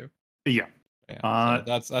myself to. Yeah. So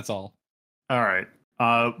that's all. All right.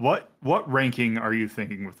 What ranking are you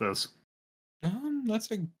thinking with this? That's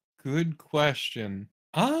a good question.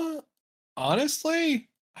 Honestly,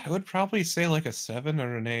 I would probably say like a 7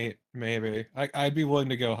 or an 8, maybe. I'd be willing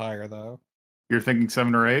to go higher though. You're thinking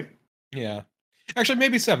 7 or 8? Yeah. Actually,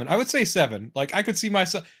 maybe 7. I would say 7. Like I could see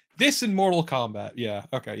myself this in Mortal Kombat. Yeah.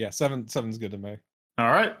 Okay. Yeah. 7's good to me.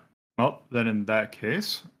 All right. Well, then in that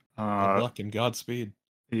case, good luck and Godspeed.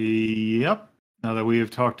 Yep. Now that we have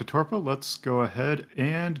talked to Torpo, let's go ahead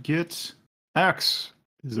and get Axe's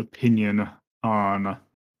opinion on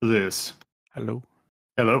this. Hello.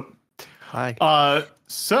 Hi.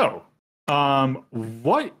 So,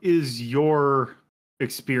 what is your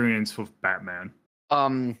experience with Batman?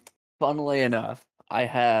 Funnily enough, I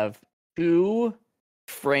have 2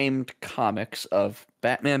 framed comics of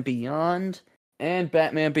Batman Beyond and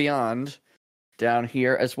Batman Beyond down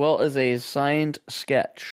here, as well as a signed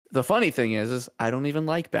sketch. The funny thing is I don't even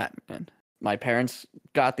like Batman. My parents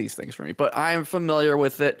got these things for me, but I'm familiar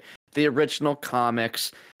with it. The original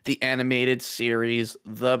comics, the animated series,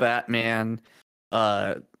 the Batman,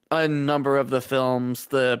 a number of the films,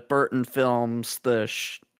 the Burton films, the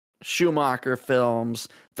Schumacher films,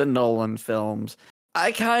 the Nolan films.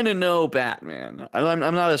 I kind of know Batman. I'm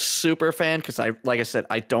not a super fan because like I said,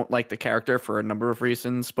 I don't like the character for a number of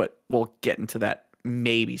reasons, but we'll get into that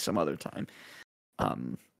maybe some other time.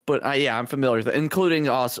 But I'm familiar with it, including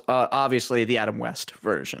also, obviously the Adam West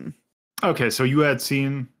version. Okay, so you had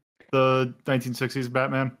seen the 1960s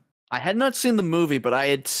Batman? I had not seen the movie, but I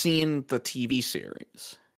had seen the TV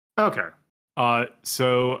series. Okay.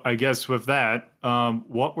 So I guess with that,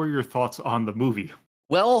 what were your thoughts on the movie?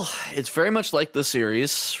 Well, it's very much like the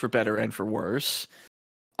series, for better and for worse.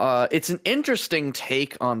 It's an interesting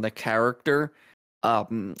take on the character,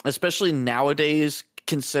 especially nowadays,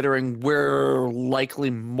 considering we're likely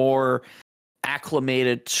more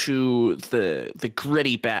acclimated to the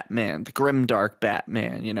gritty Batman, the grimdark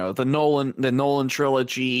Batman, the Nolan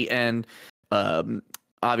trilogy, and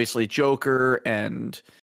obviously Joker, and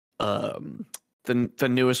the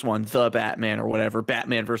newest one, The Batman or whatever,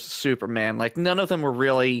 Batman versus Superman. Like none of them were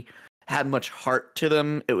really had much heart to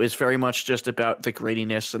them. It was very much just about the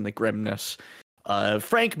grittiness and the grimness.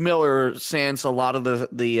 Frank Miller sans a lot of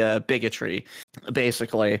the bigotry,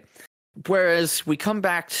 basically. Whereas we come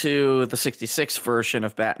back to the 66 version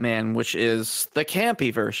of Batman, which is the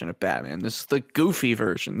campy version of Batman. This is the goofy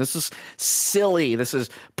version. This is silly. This is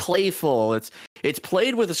playful. It's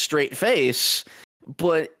played with a straight face,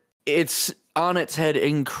 but it's on its head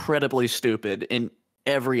incredibly stupid in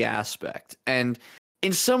every aspect. And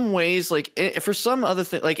in some ways, like for some other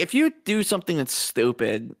thing, like if you do something that's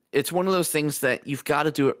stupid, it's one of those things that you've got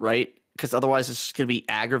to do it right, because otherwise it's going to be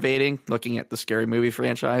aggravating looking at the Scary Movie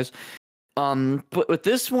franchise. But with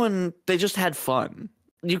this one, they just had fun.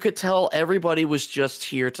 You could tell everybody was just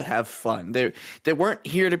here to have fun. They weren't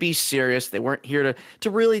here to be serious. They weren't here to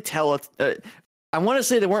really tell it. I want to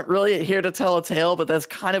say they weren't really here to tell a tale, but that's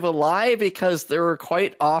kind of a lie, because there were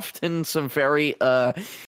quite often some very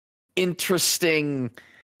interesting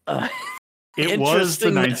it was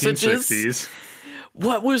the messages. 1960s.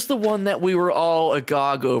 What was the one that we were all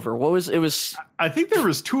agog over? It was I think there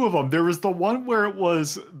was 2 of them. There was the one where it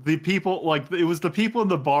was the people, like it was the people in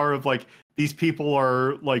the bar of like, these people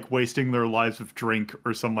are like wasting their lives with drink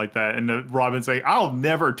or something like that. And Robin's saying, I'll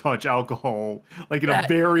never touch alcohol, like in a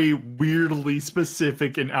very weirdly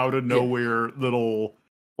specific and out of nowhere little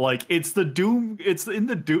Like it's the Doom. It's in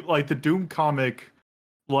the Doom, like the Doom comic,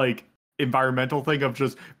 like environmental thing of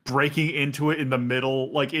just breaking into it in the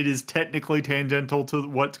middle. Like it is technically tangential to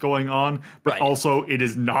what's going on, but Right. also it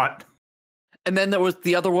is not. And then there was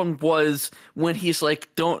the other one was when he's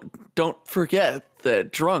like, don't forget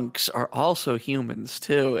that drunks are also humans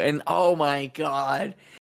too. And oh my god,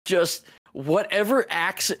 just whatever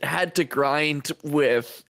axe it had to grind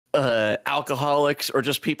with alcoholics or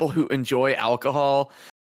just people who enjoy alcohol.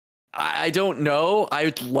 I don't know.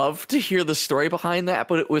 I'd love to hear the story behind that,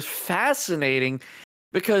 but it was fascinating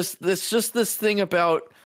because there's just this thing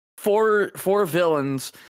about four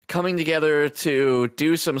villains coming together to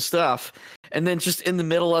do some stuff, and then just in the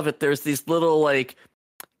middle of it, there's these little like,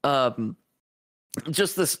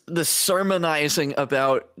 just this sermonizing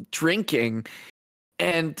about drinking,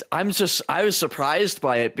 and I was surprised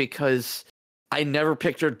by it because I never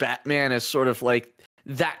pictured Batman as sort of like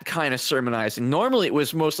that kind of sermonizing. Normally it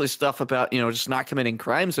was mostly stuff about, just not committing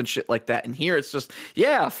crimes and shit like that. And here it's just,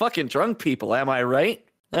 yeah, fucking drunk people. Am I right?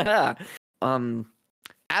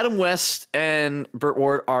 Adam West and Burt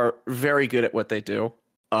Ward are very good at what they do.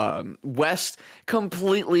 West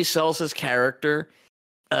completely sells his character,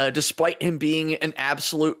 despite him being an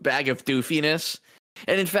absolute bag of doofiness.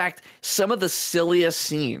 And in fact, some of the silliest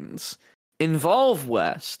scenes involve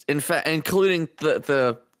West. In fact, including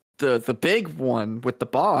the big one with the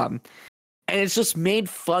bomb, and it's just made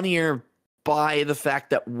funnier by the fact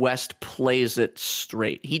that West plays it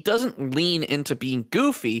straight. He doesn't lean into being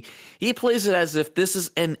goofy. He plays it as if this is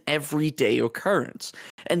an everyday occurrence.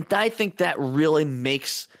 And I think that really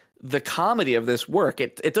makes the comedy of this work.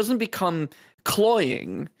 It doesn't become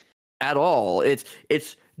cloying at all. It's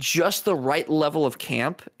just the right level of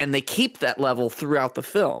camp, and they keep that level throughout the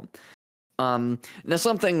film. Now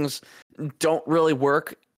some things don't really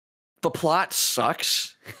work. The plot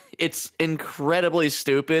sucks. It's incredibly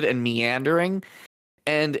stupid and meandering.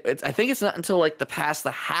 And I think it's not until like past the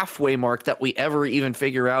halfway mark that we ever even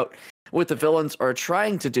figure out what the villains are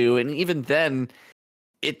trying to do. And even then,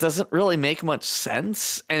 it doesn't really make much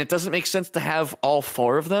sense. And it doesn't make sense to have all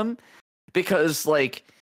four of them because like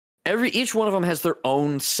each one of them has their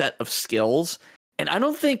own set of skills. And I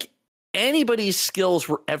don't think anybody's skills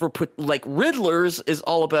were ever put, like Riddler's is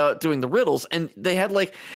all about doing the riddles. And they had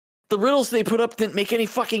like, the riddles they put up didn't make any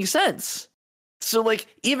fucking sense. So, like,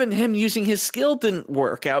 even him using his skill didn't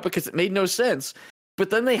work out because it made no sense. But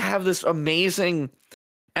then they have this amazing,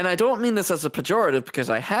 and I don't mean this as a pejorative because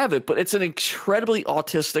I have it, but it's an incredibly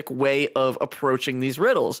autistic way of approaching these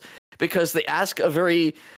riddles because they ask a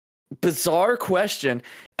very bizarre question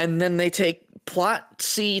and then they take plot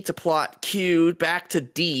C to plot Q back to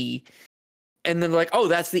D. And then like, oh,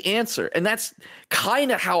 that's the answer. And that's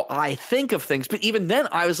kind of how I think of things. But even then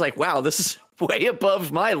I was like, wow, this is way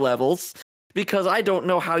above my levels because I don't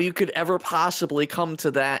know how you could ever possibly come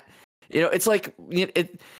to that. It's like,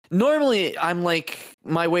 normally I'm like,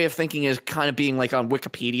 my way of thinking is kind of being like on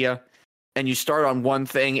Wikipedia and you start on one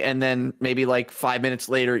thing and then maybe like 5 minutes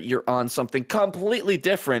later you're on something completely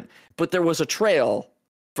different. But there was a trail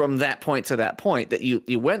from that point to that point that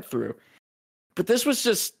you went through. But this was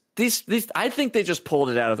just, These I think they just pulled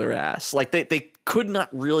it out of their ass. Like they could not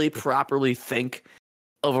really properly think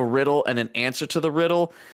of a riddle and an answer to the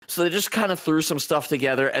riddle. So they just kind of threw some stuff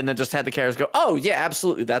together and then just had the characters go, "Oh, yeah,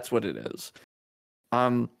 absolutely, that's what it is."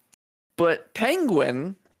 But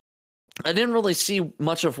Penguin, I didn't really see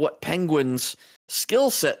much of what Penguin's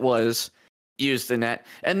skill set was used in that.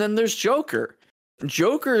 And then there's Joker.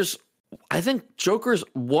 I think Joker's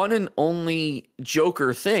one and only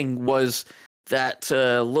Joker thing was that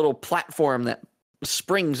little platform that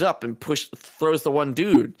springs up and throws the one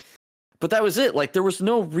dude. But that was it. Like there was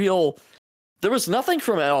nothing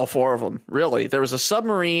from all four of them, really. There was a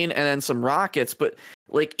submarine and then some rockets, but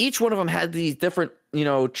like each one of them had these different,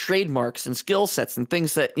 trademarks and skill sets and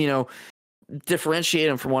things that, differentiate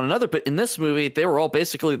them from one another. But in this movie, they were all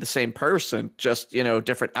basically the same person, just,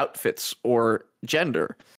 different outfits or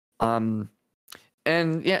gender. Just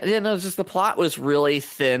the plot was really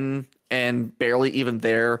thin and barely even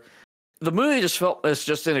there. The movie just felt as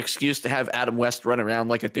just an excuse to have Adam West run around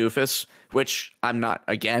like a doofus, which I'm not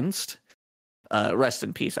against. Rest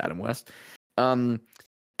in peace, Adam West.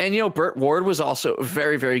 Burt Ward was also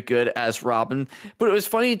very, very good as Robin. But it was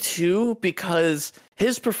funny, too, because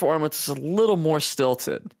his performance is a little more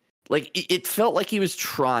stilted. Like, it felt like he was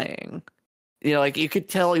trying. Like you could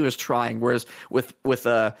tell he was trying, whereas with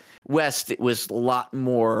West, it was a lot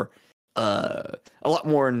more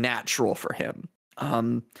natural for him.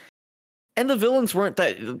 And the villains weren't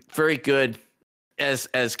that very good as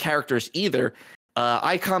characters either.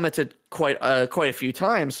 I commented quite a few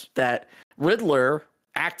times that Riddler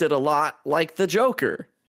acted a lot like the Joker,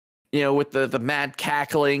 with the mad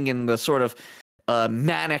cackling and the sort of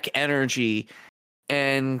manic energy,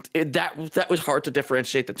 and that was hard to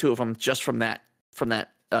differentiate the two of them just from that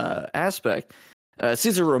aspect.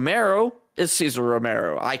 Cesar Romero is Cesar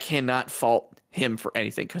Romero. I cannot fault him for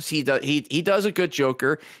anything because he does a good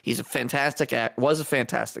Joker. He's a fantastic was a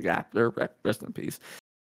fantastic actor. Rest in peace.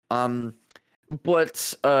 But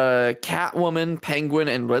Catwoman, Penguin,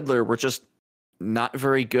 and Riddler were just not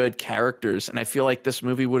very good characters, and I feel like this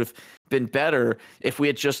movie would have been better if we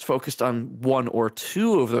had just focused on one or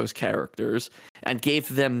two of those characters and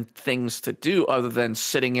gave them things to do other than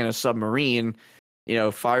sitting in a submarine,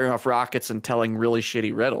 firing off rockets and telling really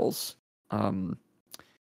shitty riddles. The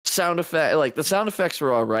sound effects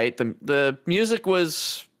were all right. The music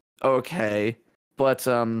was okay, but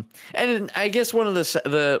and I guess one of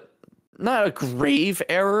the not a grave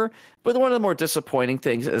error, but one of the more disappointing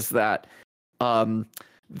things is that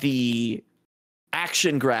the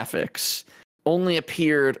action graphics only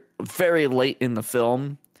appeared very late in the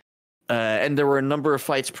film, and there were a number of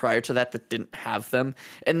fights prior to that didn't have them,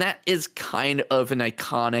 and that is kind of an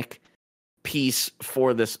iconic piece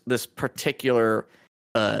for this particular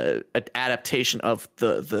adaptation of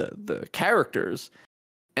the characters,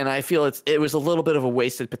 and I feel it was a little bit of a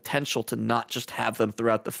wasted potential to not just have them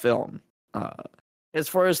throughout the film. As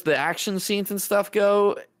far as the action scenes and stuff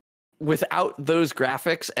go, without those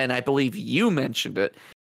graphics, and I believe you mentioned it,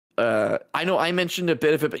 I know I mentioned a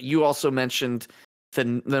bit of it, but you also mentioned the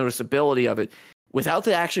noticeability of it. Without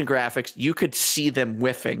the action graphics, you could see them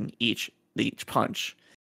whiffing each punch.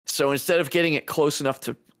 So instead of getting it close enough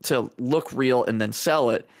to look real and then sell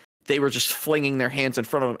it, they were just flinging their hands in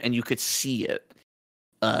front of them, and you could see it.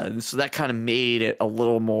 So that kind of made it a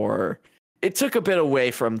little more. It took a bit away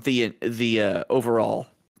from the overall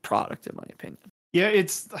product, in my opinion. Yeah,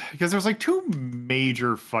 it's because there's like two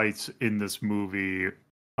major fights in this movie.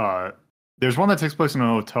 There's one that takes place in a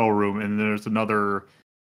hotel room, and there's another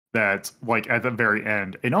that's like at the very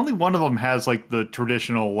end. And only one of them has like the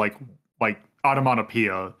traditional like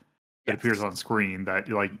onomatopoeia that appears on screen that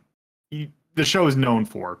the show is known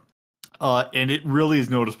for. And it really is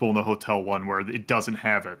noticeable in the hotel one where it doesn't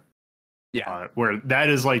have it. Yeah, where that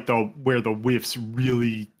is like where the whiffs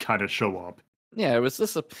really kind of show up. Yeah, it was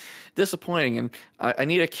disappointing, and I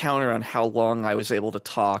need a counter on how long I was able to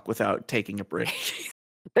talk without taking a break.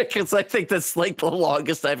 Because I think that's like the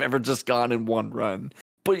longest I've ever just gone in one run.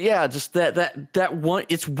 But yeah, just that one.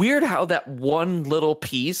 It's weird how that one little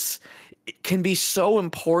piece can be so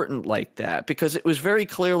important like that, because it was very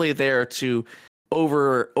clearly there to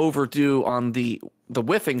overdo on the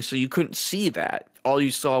whiffing, so you couldn't see that. All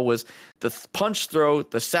you saw was the punch throw,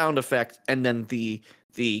 the sound effect, and then the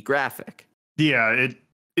graphic. Yeah,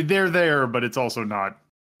 they're there, but it's also not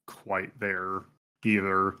quite there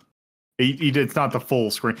either. It's not the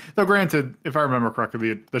full screen. Though, granted, if I remember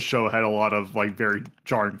correctly, the show had a lot of like very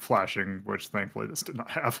jarring flashing, which thankfully this did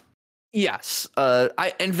not have. Yes,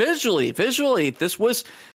 and visually, this was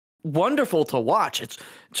wonderful to watch.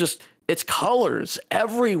 It's colors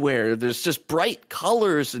everywhere. There's just bright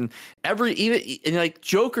colors, and even like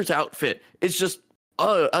Joker's outfit is just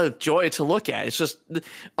a joy to look at. It's just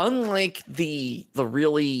unlike the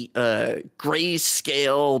really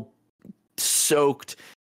grayscale soaked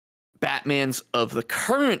Batmans of the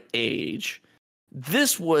current age.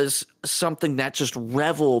 This was something that just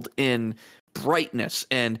reveled in brightness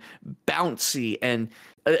and bouncy and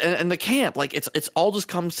the camp. Like it's all just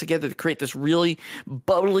comes together to create this really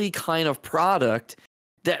bubbly kind of product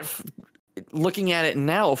that, looking at it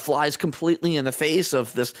now, flies completely in the face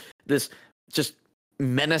of this just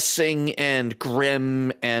menacing and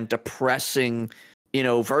grim and depressing,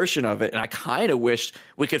 version of it. And I kind of wish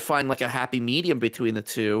we could find like a happy medium between the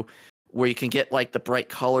two, where you can get like the bright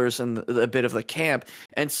colors and a bit of the camp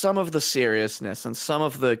and some of the seriousness and some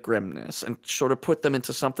of the grimness, and sort of put them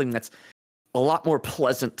into something that's a lot more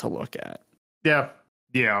pleasant to look at.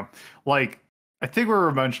 Yeah. Like, I think we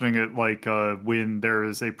were mentioning it like when there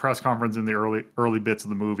is a press conference in the early bits of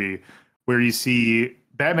the movie where you see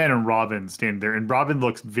Batman and Robin standing there, and Robin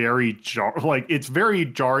looks very it's very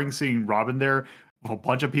jarring seeing Robin there with a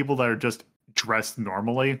bunch of people that are just dressed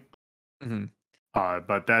normally. Mm-hmm.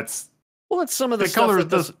 But that's some of the color.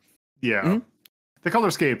 stuff. The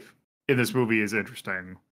colorscape in this movie is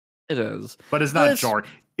interesting. It is, but it's not jarring.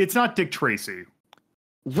 It's not Dick Tracy.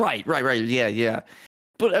 Right. Yeah.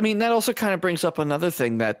 But I mean, that also kind of brings up another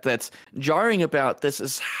thing that's jarring about this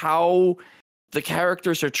is how the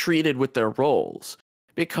characters are treated with their roles.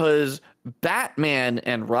 Because Batman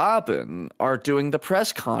and Robin are doing the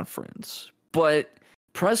press conference, but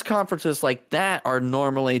press conferences like that are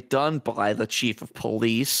normally done by the chief of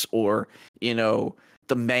police or,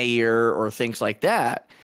 the mayor or things like that.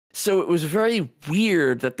 So it was very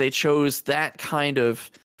weird that they chose that kind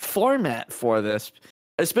of format for this,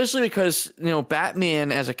 especially because,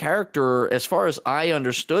 Batman as a character, as far as I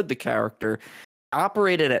understood the character,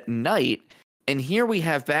 operated at night. And here we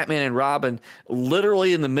have Batman and Robin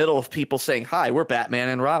literally in the middle of people saying, "Hi, we're Batman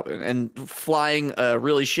and Robin," and flying a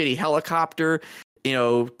really shitty helicopter,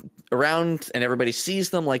 around, and everybody sees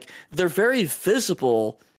them. Like, they're very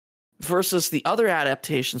visible versus the other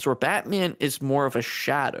adaptations where Batman is more of a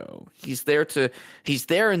shadow. He's there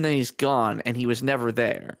and then he's gone, and he was never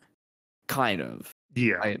there. Kind of.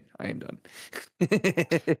 Yeah. I am done.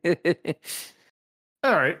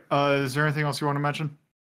 All right. Is there anything else you want to mention?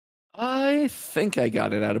 I think I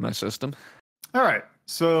got it out of my system. All right.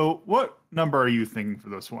 So what number are you thinking for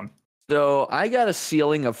this one? So I got a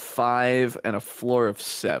ceiling of 5 and a floor of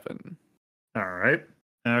 7. All right.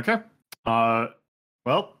 Okay.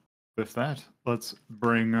 Well, with that, let's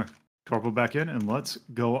bring Torpo back in and let's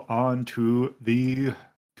go on to the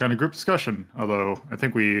kind of group discussion. Although I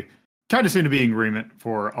think we kind of seem to be in agreement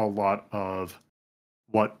for a lot of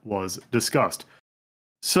what was discussed.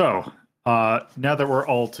 So now that we're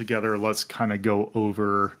all together, let's kind of go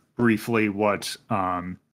over briefly what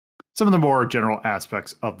some of the more general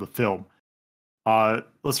aspects of the film.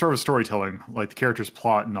 Let's start with storytelling, like the character's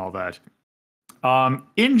plot and all that.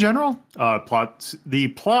 In general, the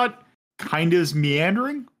plot kind of is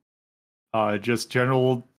meandering. Just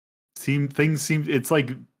general it's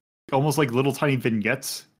like almost like little tiny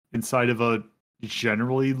vignettes inside of a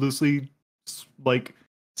generally loosely like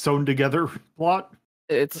sewn together plot.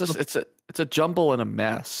 It's a jumble and a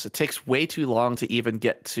mess. It takes way too long to even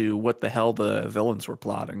get to what the hell the villains were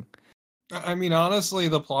plotting. I mean, honestly,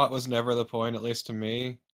 the plot was never the point, at least to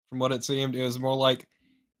me. From what it seemed, it was more like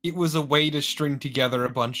it was a way to string together a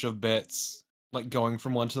bunch of bits, like going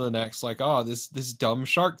from one to the next. Like, oh, this dumb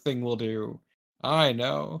shark thing will do. I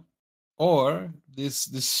know. Or this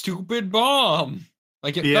stupid bomb.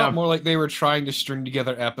 Like, it felt more like they were trying to string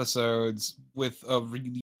together episodes with a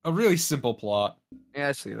really simple plot. Yeah,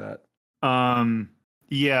 I see that.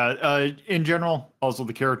 In general, also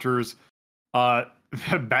the characters,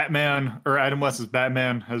 Batman or Adam West's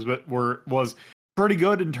Batman was pretty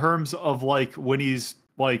good in terms of like when he's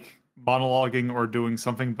like monologuing or doing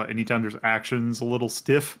something, but anytime there's action's a little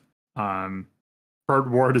stiff. Burt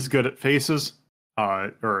Ward is good at faces,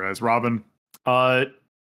 or as Robin.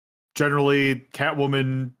 Generally,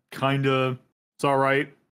 Catwoman kinda it's all right.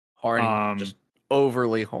 Horny, just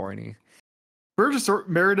overly horny. Burgess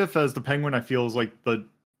Meredith as the Penguin, I feel, is like the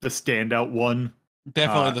standout one.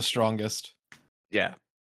 Definitely the strongest. Yeah.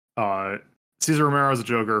 Cesar Romero as a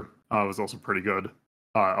Joker was also pretty good.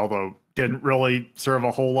 Although didn't really serve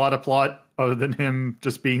a whole lot of plot other than him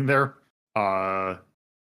just being there. And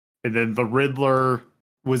then the Riddler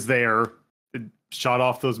was there. It shot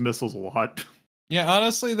off those missiles a lot. Yeah,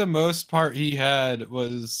 honestly, the most part he had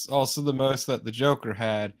was also the most that the Joker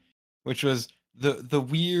had, which was the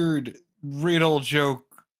weird riddle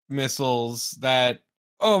joke missiles that,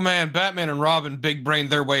 oh man, Batman and Robin big brained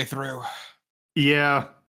their way through. Yeah.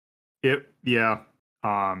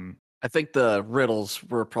 I think the riddles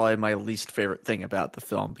were probably my least favorite thing about the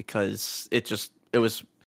film because it was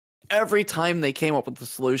every time they came up with the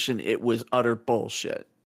solution, it was utter bullshit.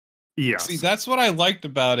 Yeah. See, that's what I liked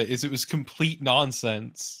about it, is it was complete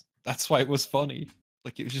nonsense. That's why it was funny.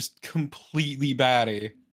 Like, it was just completely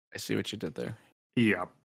batty. I see what you did there. Yeah.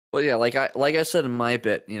 Well, yeah, like I said in my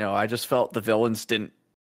bit, I just felt the villains didn't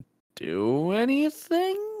do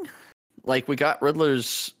anything. Like, we got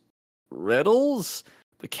Riddler's riddles,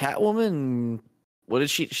 the Catwoman. What did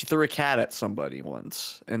she threw a cat at somebody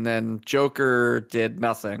once, and then Joker did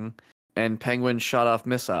nothing, and Penguin shot off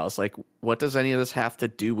missiles. Like, what does any of this have to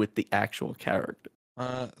do with the actual character?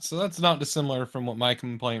 So that's not dissimilar from what my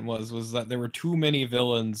complaint was that there were too many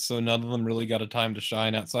villains, so none of them really got a time to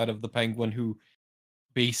shine outside of the Penguin, who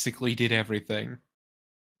basically did everything.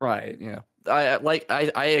 Right, yeah.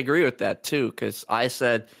 I agree with that too, because I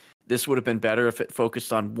said this would have been better if it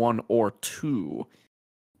focused on one or two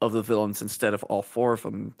of the villains instead of all four of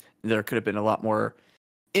them. There could have been a lot more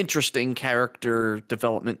interesting character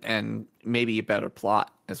development and maybe a better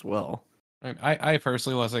plot as well. I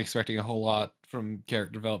personally wasn't expecting a whole lot from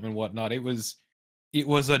character development and whatnot. It was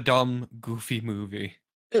a dumb, goofy movie.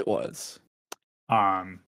 It was.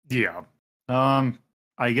 Yeah.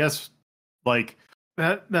 I guess like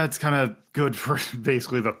that's kind of good for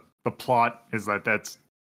basically the plot is that's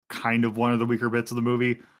kind of one of the weaker bits of the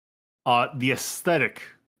movie. The aesthetic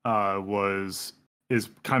was is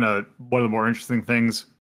kind of one of the more interesting things.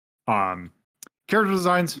 Character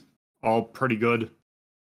designs all pretty good.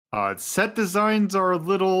 Set designs are a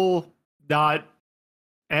little not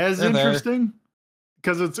as They're there. interesting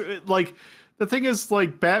because like the thing is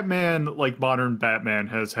like Batman, like modern Batman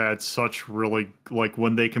has had such really like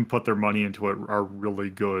when they can put their money into it are really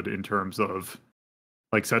good in terms of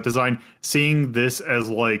like set design. Seeing this as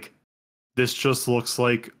like this just looks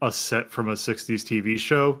like a set from a 60s TV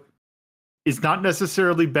show is not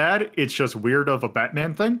necessarily bad. It's just weird of a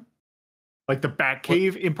Batman thing. Like the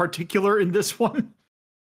Batcave in particular in this one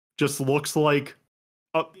just looks like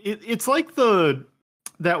it's like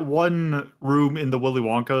that one room in the Willy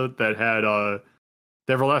Wonka that had the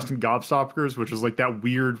Everlasting Gobstoppers, which is like that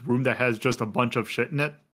weird room that has just a bunch of shit in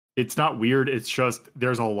it. It's not weird, it's just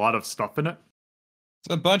there's a lot of stuff in it.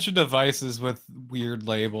 It's a bunch of devices with weird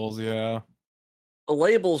labels, yeah. The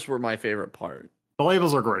labels were my favorite part. The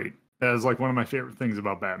labels are great. That is like one of my favorite things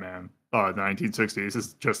about Batman. The 1960s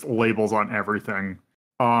is just labels on everything.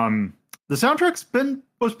 The soundtrack's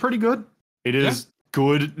was pretty good. It is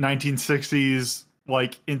good 1960s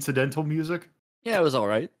like incidental music. Yeah, it was all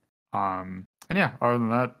right. And yeah, other than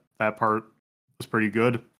that, that part was pretty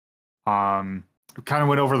good. We kind of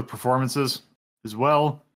went over the performances as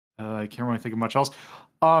well. I can't really think of much else.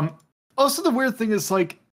 Also, the weird thing is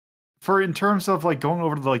like, in terms of like going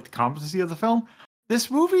over to like the competency of the film,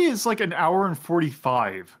 this movie is like an hour and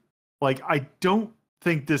 45. Like, I don't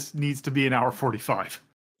think this needs to be an hour 45.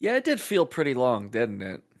 Yeah, it did feel pretty long, didn't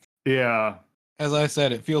it? Yeah. As I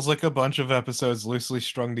said, it feels like a bunch of episodes loosely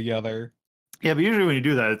strung together. Yeah, but usually when you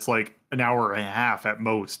do that, it's like an hour and a half at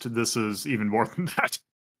most. This is even more than that.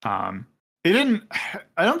 It didn't,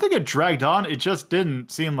 I don't think it dragged on. It just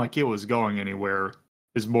didn't seem like it was going anywhere,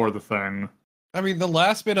 is more the thing. I mean, the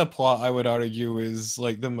last bit of plot, I would argue, is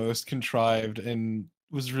like the most contrived and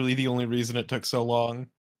was really the only reason it took so long.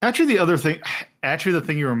 Actually, the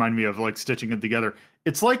thing you remind me of, like stitching it together,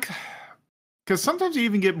 it's like, because sometimes you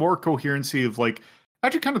even get more coherency of like,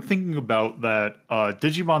 actually kind of thinking about that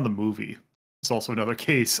Digimon the movie. It's also another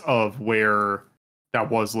case of where that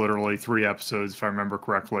was literally 3 episodes, if I remember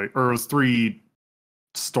correctly, or it was 3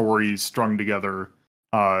 stories strung together.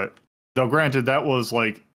 Though granted, that was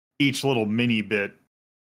like each little mini bit,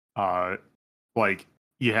 like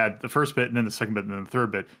you had the first bit and then the second bit and then the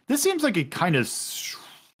third bit. This seems like it kind of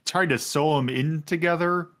tried to sew them in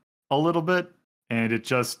together a little bit, and it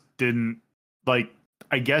just didn't. Like,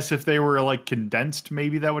 I guess if they were like condensed,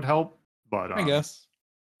 maybe that would help. But I guess.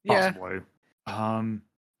 possibly.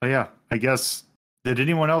 But yeah, I guess. Did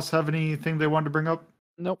anyone else have anything they wanted to bring up?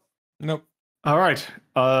 Nope. Nope. All right.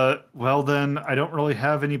 Well then, I don't really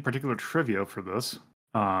have any particular trivia for this.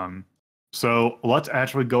 So let's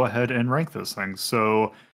actually go ahead and rank this thing.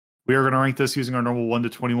 So we are going to rank this using our normal 1 to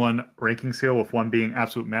 21 ranking scale, with 1 being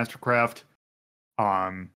absolute mastercraft.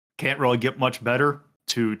 Can't really get much better,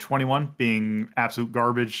 to 21 being absolute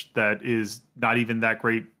garbage that is not even that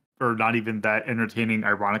great or not even that entertaining,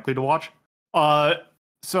 ironically, to watch.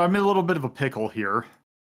 So I'm in a little bit of a pickle here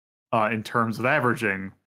in terms of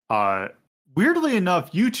averaging. Weirdly enough,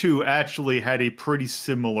 you two actually had a pretty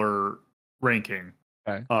similar ranking.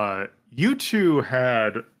 Okay. You two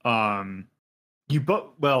had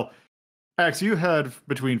Ax, you had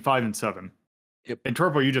between 5 and 7. Yep. And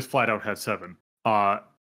Turbo, you just flat out had 7. I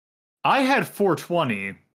had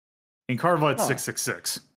 420, and Carvel had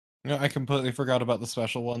 666. No, I completely forgot about the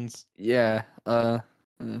special ones. Yeah.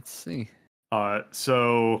 Let's see.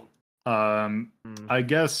 So I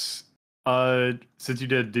guess since you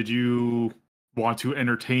did you want to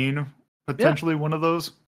entertain potentially one of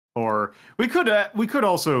those? Or we could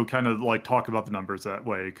also kind of like talk about the numbers that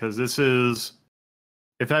way, because this is,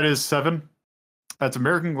 if that is 7, that's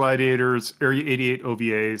American Gladiators, Area 88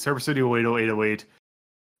 OVA, Cyber City 080 808,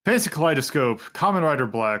 Fantasy Kaleidoscope, Kamen Rider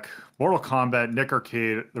Black, Mortal Kombat, Nick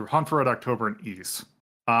Arcade, The Hunt for Red October, and Ease.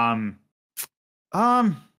 That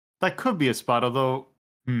could be a spot, although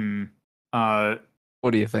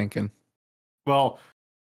What are you thinking? Well,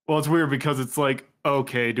 it's weird because it's like,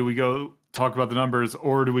 okay, do we go talk about the numbers,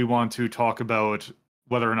 or do we want to talk about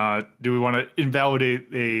whether or not do we want to invalidate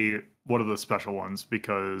one of the special ones?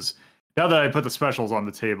 Because now that I put the specials on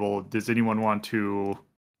the table, does anyone want to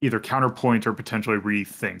either counterpoint or potentially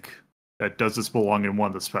rethink that does this belong in one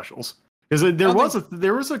of the specials? Because there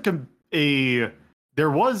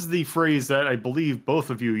was the phrase that I believe both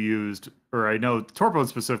of you used, or I know Torpo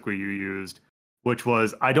specifically you used, which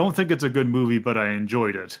was, I don't think it's a good movie, but I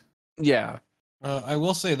enjoyed it. Yeah. I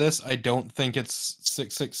will say this, I don't think it's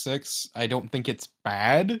 666. I don't think it's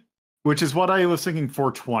bad. Which is what I was thinking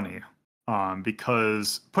 420.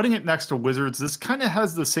 because putting it next to Wizards, this kind of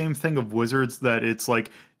has the same thing of Wizards, that it's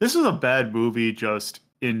like, this is a bad movie just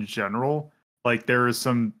in general. Like there is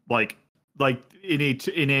some like in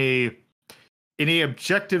a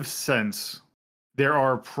objective sense, there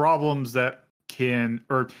are problems that can,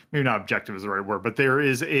 or maybe not objective is the right word, but there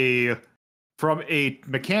is from a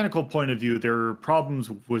mechanical point of view, there are problems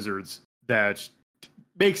with Wizards that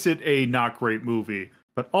makes it a not great movie.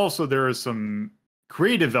 But also there are some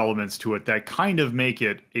creative elements to it that kind of make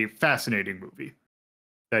it a fascinating movie.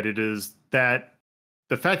 That it is that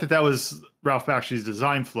the fact that that was Ralph Bakshi's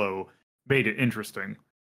design flow made it interesting,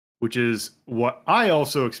 which is what I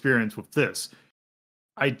also experienced with this.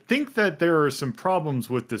 I think that there are some problems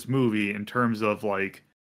with this movie in terms of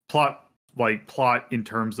plot in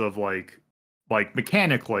terms of like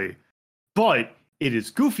mechanically, but it is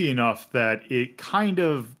goofy enough that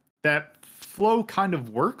that flow kind of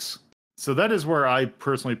works. So that is where I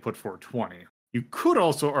personally put 420. You could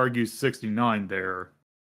also argue 69 there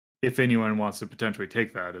if anyone wants to potentially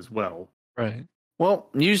take that as well. Right. Well,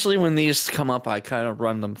 usually when these come up, I kind of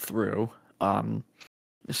run them through.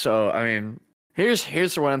 So I mean,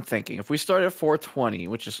 here's what I'm thinking. If we start at 420,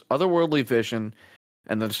 which is Otherworldly Vision,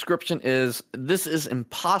 and the description is, this is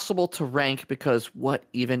impossible to rank because what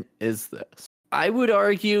even is this? I would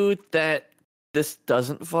argue that this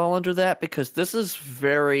doesn't fall under that because this is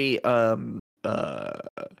very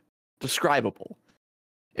describable.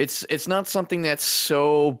 It's not something that's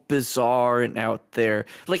so bizarre and out there.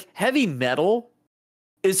 Like heavy metal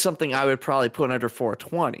is something I would probably put under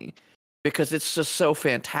 420 because it's just so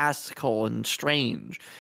fantastical and strange.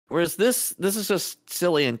 Whereas this is just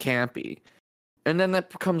silly and campy. And then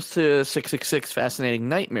that comes to 666 Fascinating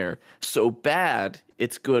Nightmare. So bad,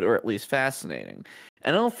 it's good or at least fascinating.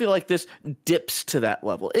 And I don't feel like this dips to that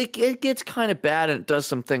level. It gets kind of bad and it does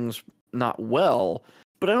some things not well,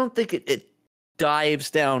 but I don't think it dives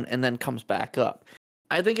down and then comes back up.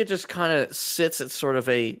 I think it just kind of sits at sort of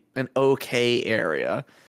an okay area.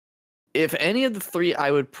 If any of the three I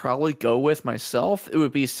would probably go with myself, it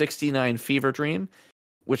would be 69 Fever Dream,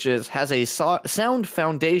 which has a sound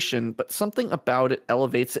foundation, but something about it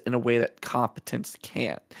elevates it in a way that Competence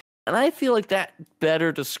can't. And I feel like that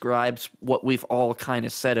better describes what we've all kind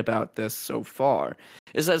of said about this so far,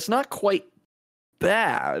 is that it's not quite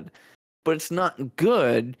bad, but it's not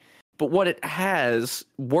good, but what it has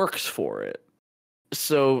works for it.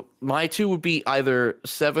 So my two would be either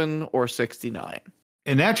 7 or 69.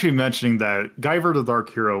 And actually mentioning that, Guyver the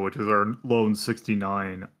Dark Hero, which is our lone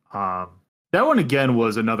 69, that one again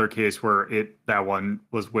was another case where that one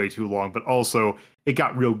was way too long, but also it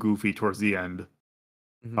got real goofy towards the end.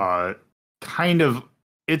 Mm-hmm.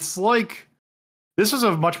 It's like, this was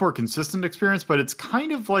a much more consistent experience, but it's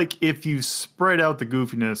kind of like if you spread out the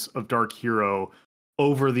goofiness of Dark Hero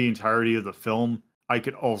over the entirety of the film, I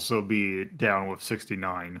could also be down with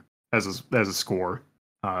 69 as a score.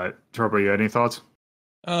 Turbo, you had any thoughts?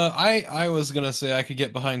 I was gonna say I could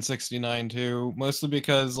get behind 69 too, mostly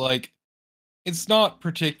because like it's not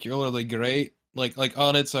particularly great. Like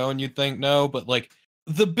on its own, you'd think no, but like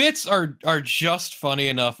the bits are just funny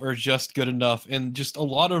enough or just good enough, and just a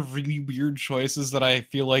lot of really weird choices that I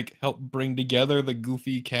feel like help bring together the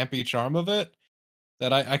goofy, campy charm of it.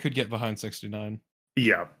 That I could get behind 69.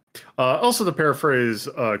 Yeah. Also, to paraphrase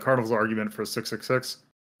Carnival's argument for 666,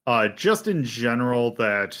 just in general,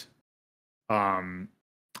 that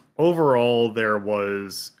overall there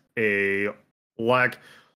was a lack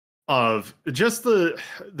of just the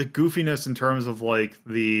goofiness in terms of like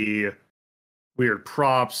the weird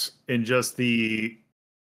props and just the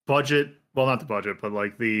budget. Well, not the budget, but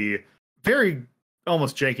like the very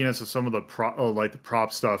almost jankiness of some of the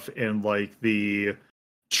prop stuff and like the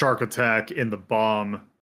shark attack and the bomb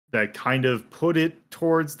that kind of put it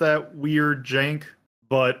towards that weird jank.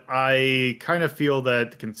 But I kind of feel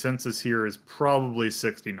that the consensus here is probably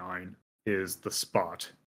 69 is the spot.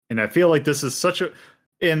 And I feel like this is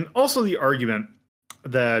and also the argument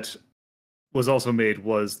that was also made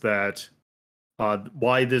was that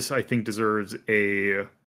why this I think deserves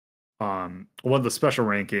one of the special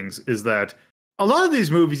rankings is that a lot of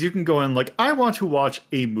these movies you can go in like, I want to watch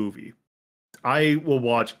a movie. I will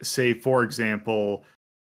watch, say, for example,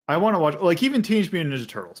 I want to watch like even Teenage Mutant Ninja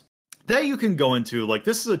Turtles. That you can go into like,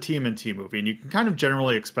 this is a TMNT movie, and you can kind of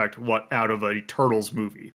generally expect what out of a Turtles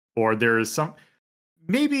movie. Or there is some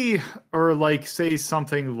maybe, or like say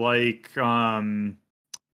something like the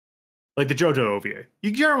JoJo OVA.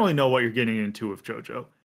 You generally know what you're getting into with JoJo.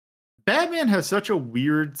 Batman has such a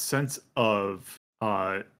weird sense of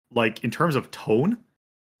like in terms of tone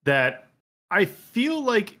that I feel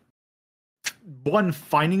like one,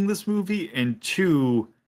 finding this movie, and two,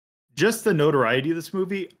 just the notoriety of this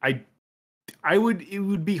movie, it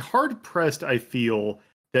would be hard pressed, I feel,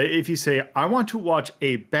 that if you say, I want to watch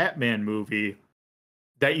a Batman movie,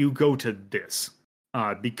 that you go to this.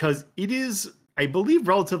 Because it is, I believe,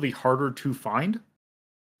 relatively harder to find.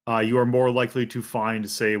 You are more likely to find,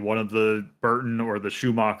 say, one of the Burton or the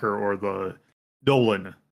Schumacher or the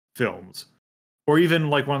Nolan films, or even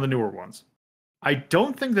like one of the newer ones. I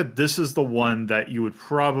don't think that this is the one that you would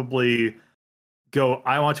probably go,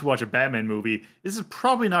 I want to watch a Batman movie. This is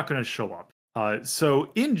probably not going to show up.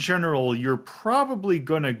 So in general, you're probably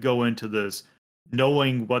going to go into this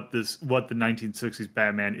knowing what the 1960s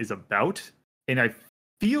Batman is about. And I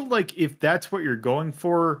feel like if that's what you're going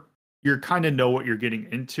for, you kind of know what you're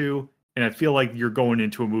getting into. And I feel like you're going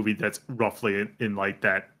into a movie that's roughly in like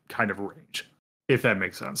that kind of range, if that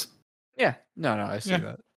makes sense. Yeah, no, I see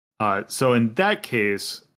that. So in that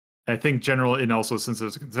case, I think general, and also since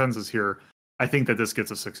there's a consensus here, I think that this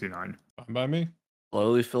gets a 69. Fine by me.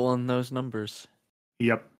 Slowly fill in those numbers.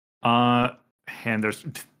 Yep. And there's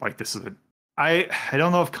like this is I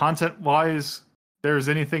don't know if content wise there's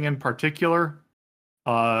anything in particular.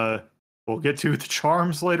 We'll get to the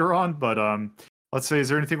charms later on, but let's say, is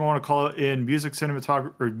there anything I want to call it in music,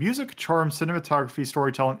 cinematography, or music, charm, cinematography,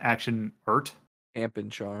 storytelling, action, art? Camp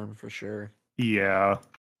and charm for sure. Yeah.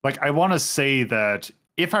 Like, I want to say that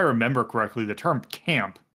if I remember correctly, the term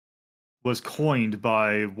camp was coined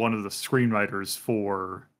by one of the screenwriters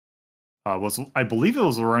for, I believe it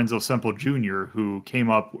was Lorenzo Semple Jr. who came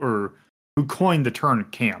up, or who coined the term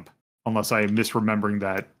camp, unless I'm misremembering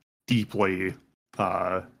that deeply.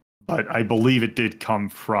 But I believe it did come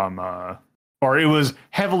from, or it was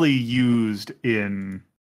heavily used in,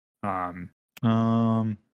 I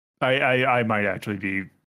might actually be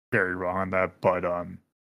very wrong on that, but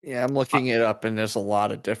yeah, I'm looking it up, and there's a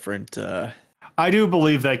lot of different. I do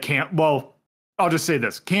believe that camp. Well, I'll just say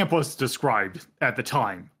this: camp was described at the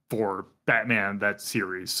time for Batman, that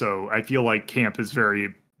series. So I feel like camp is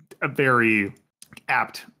a very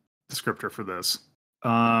apt descriptor for this.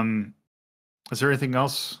 Is there anything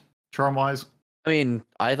else charm wise? I mean,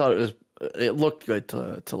 I thought it looked good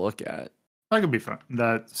to look at. That could be fun.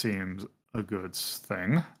 That seems a good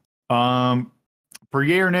thing. For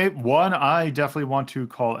yay or nay, one I definitely want to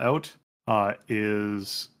call out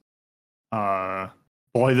is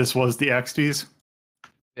boy, this was the XDs.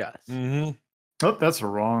 Yes. Mm-hmm. Oh, that's the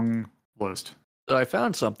wrong list. So I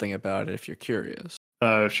found something about it if you're curious.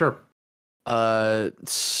 Sure.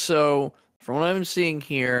 So from what I'm seeing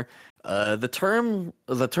here, the term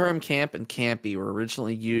camp and campy were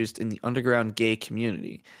originally used in the underground gay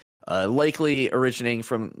community, likely originating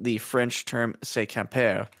from the French term se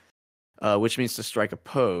camper, which means to strike a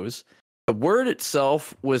pose. The word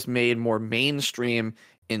itself was made more mainstream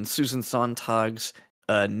in Susan Sontag's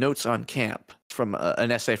Notes on Camp, from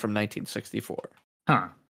an essay from 1964. Huh.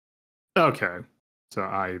 Okay. So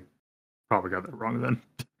I probably got that wrong then.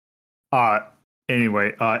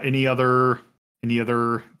 Anyway, any other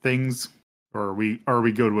things? Or are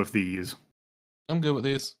we good with these? I'm good with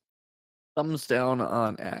these. Thumbs down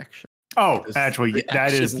on action. Oh, actually, The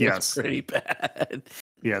that is action was yes. pretty bad.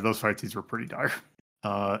 Yeah, those fight scenes were pretty dire.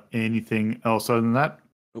 Anything else other than that?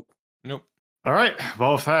 Nope. All right.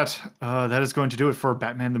 Well, with that, that is going to do it for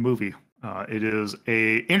Batman the movie. It is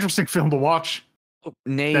a interesting film to watch.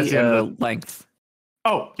 Nay, That's the end of length.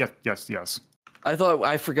 Oh, yes.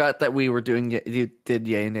 I forgot that we were doing. You did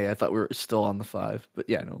yay and nay. I thought we were still on the 5, but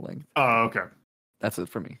yeah, no length. Oh, okay. That's it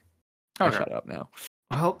for me. Okay. Shut up now.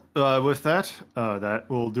 Well, with that, that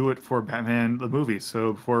will do it for Batman the movie.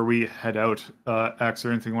 So before we head out, Axe,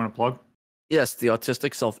 there anything you want to plug? Yes, the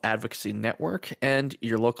Autistic Self-Advocacy Network and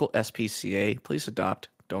your local SPCA. Please adopt,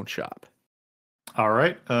 don't shop. All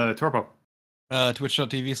right, Torpo.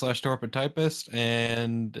 Twitch.tv/torpidtypist,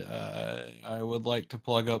 and I would like to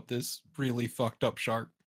plug up this really fucked up shark.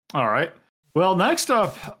 All right. Well, next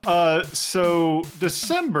up, so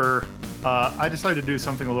December, I decided to do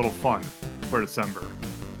something a little fun for December,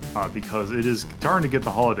 because it is starting to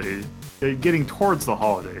get getting towards the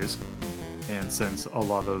holidays, and since a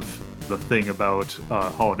lot of the thing about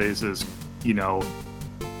holidays is,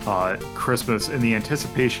 Christmas and the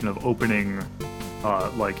anticipation of opening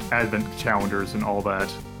like advent calendars and all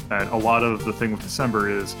that, and a lot of the thing with December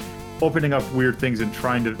is opening up weird things and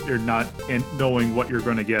knowing what you're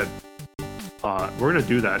going to get. We're going to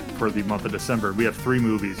do that for the month of December. We have 3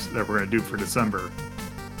 movies that we're going to do for December.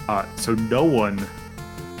 So no one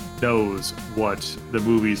knows what the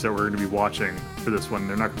movies that we're going to be watching for this one.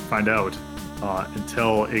 They're not going to find out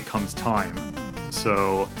until it comes time.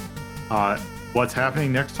 So what's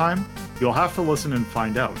happening next time? You'll have to listen and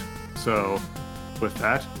find out. So with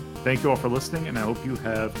that, Thank you all for listening, and I hope you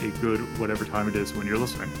have a good whatever time it is when you're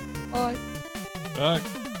listening. Bye. Bye.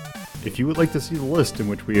 If you would like to see the list in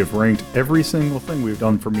which we have ranked every single thing we've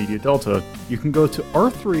done for Media Delta, you can go to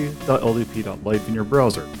r3.ldp.life in your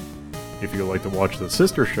browser. If you would like to watch the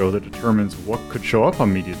sister show that determines what could show up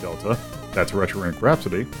on Media Delta, that's Retro Rank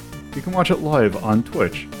Rhapsody, you can watch it live on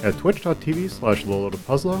Twitch at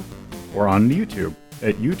twitch.tv/LoloToPuzzler or on YouTube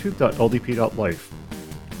at youtube.ldp.life.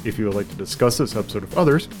 If you would like to discuss this episode with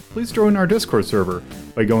others, please join our Discord server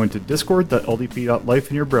by going to discord.ldp.life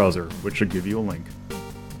in your browser, which should give you a link.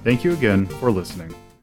 Thank you again for listening.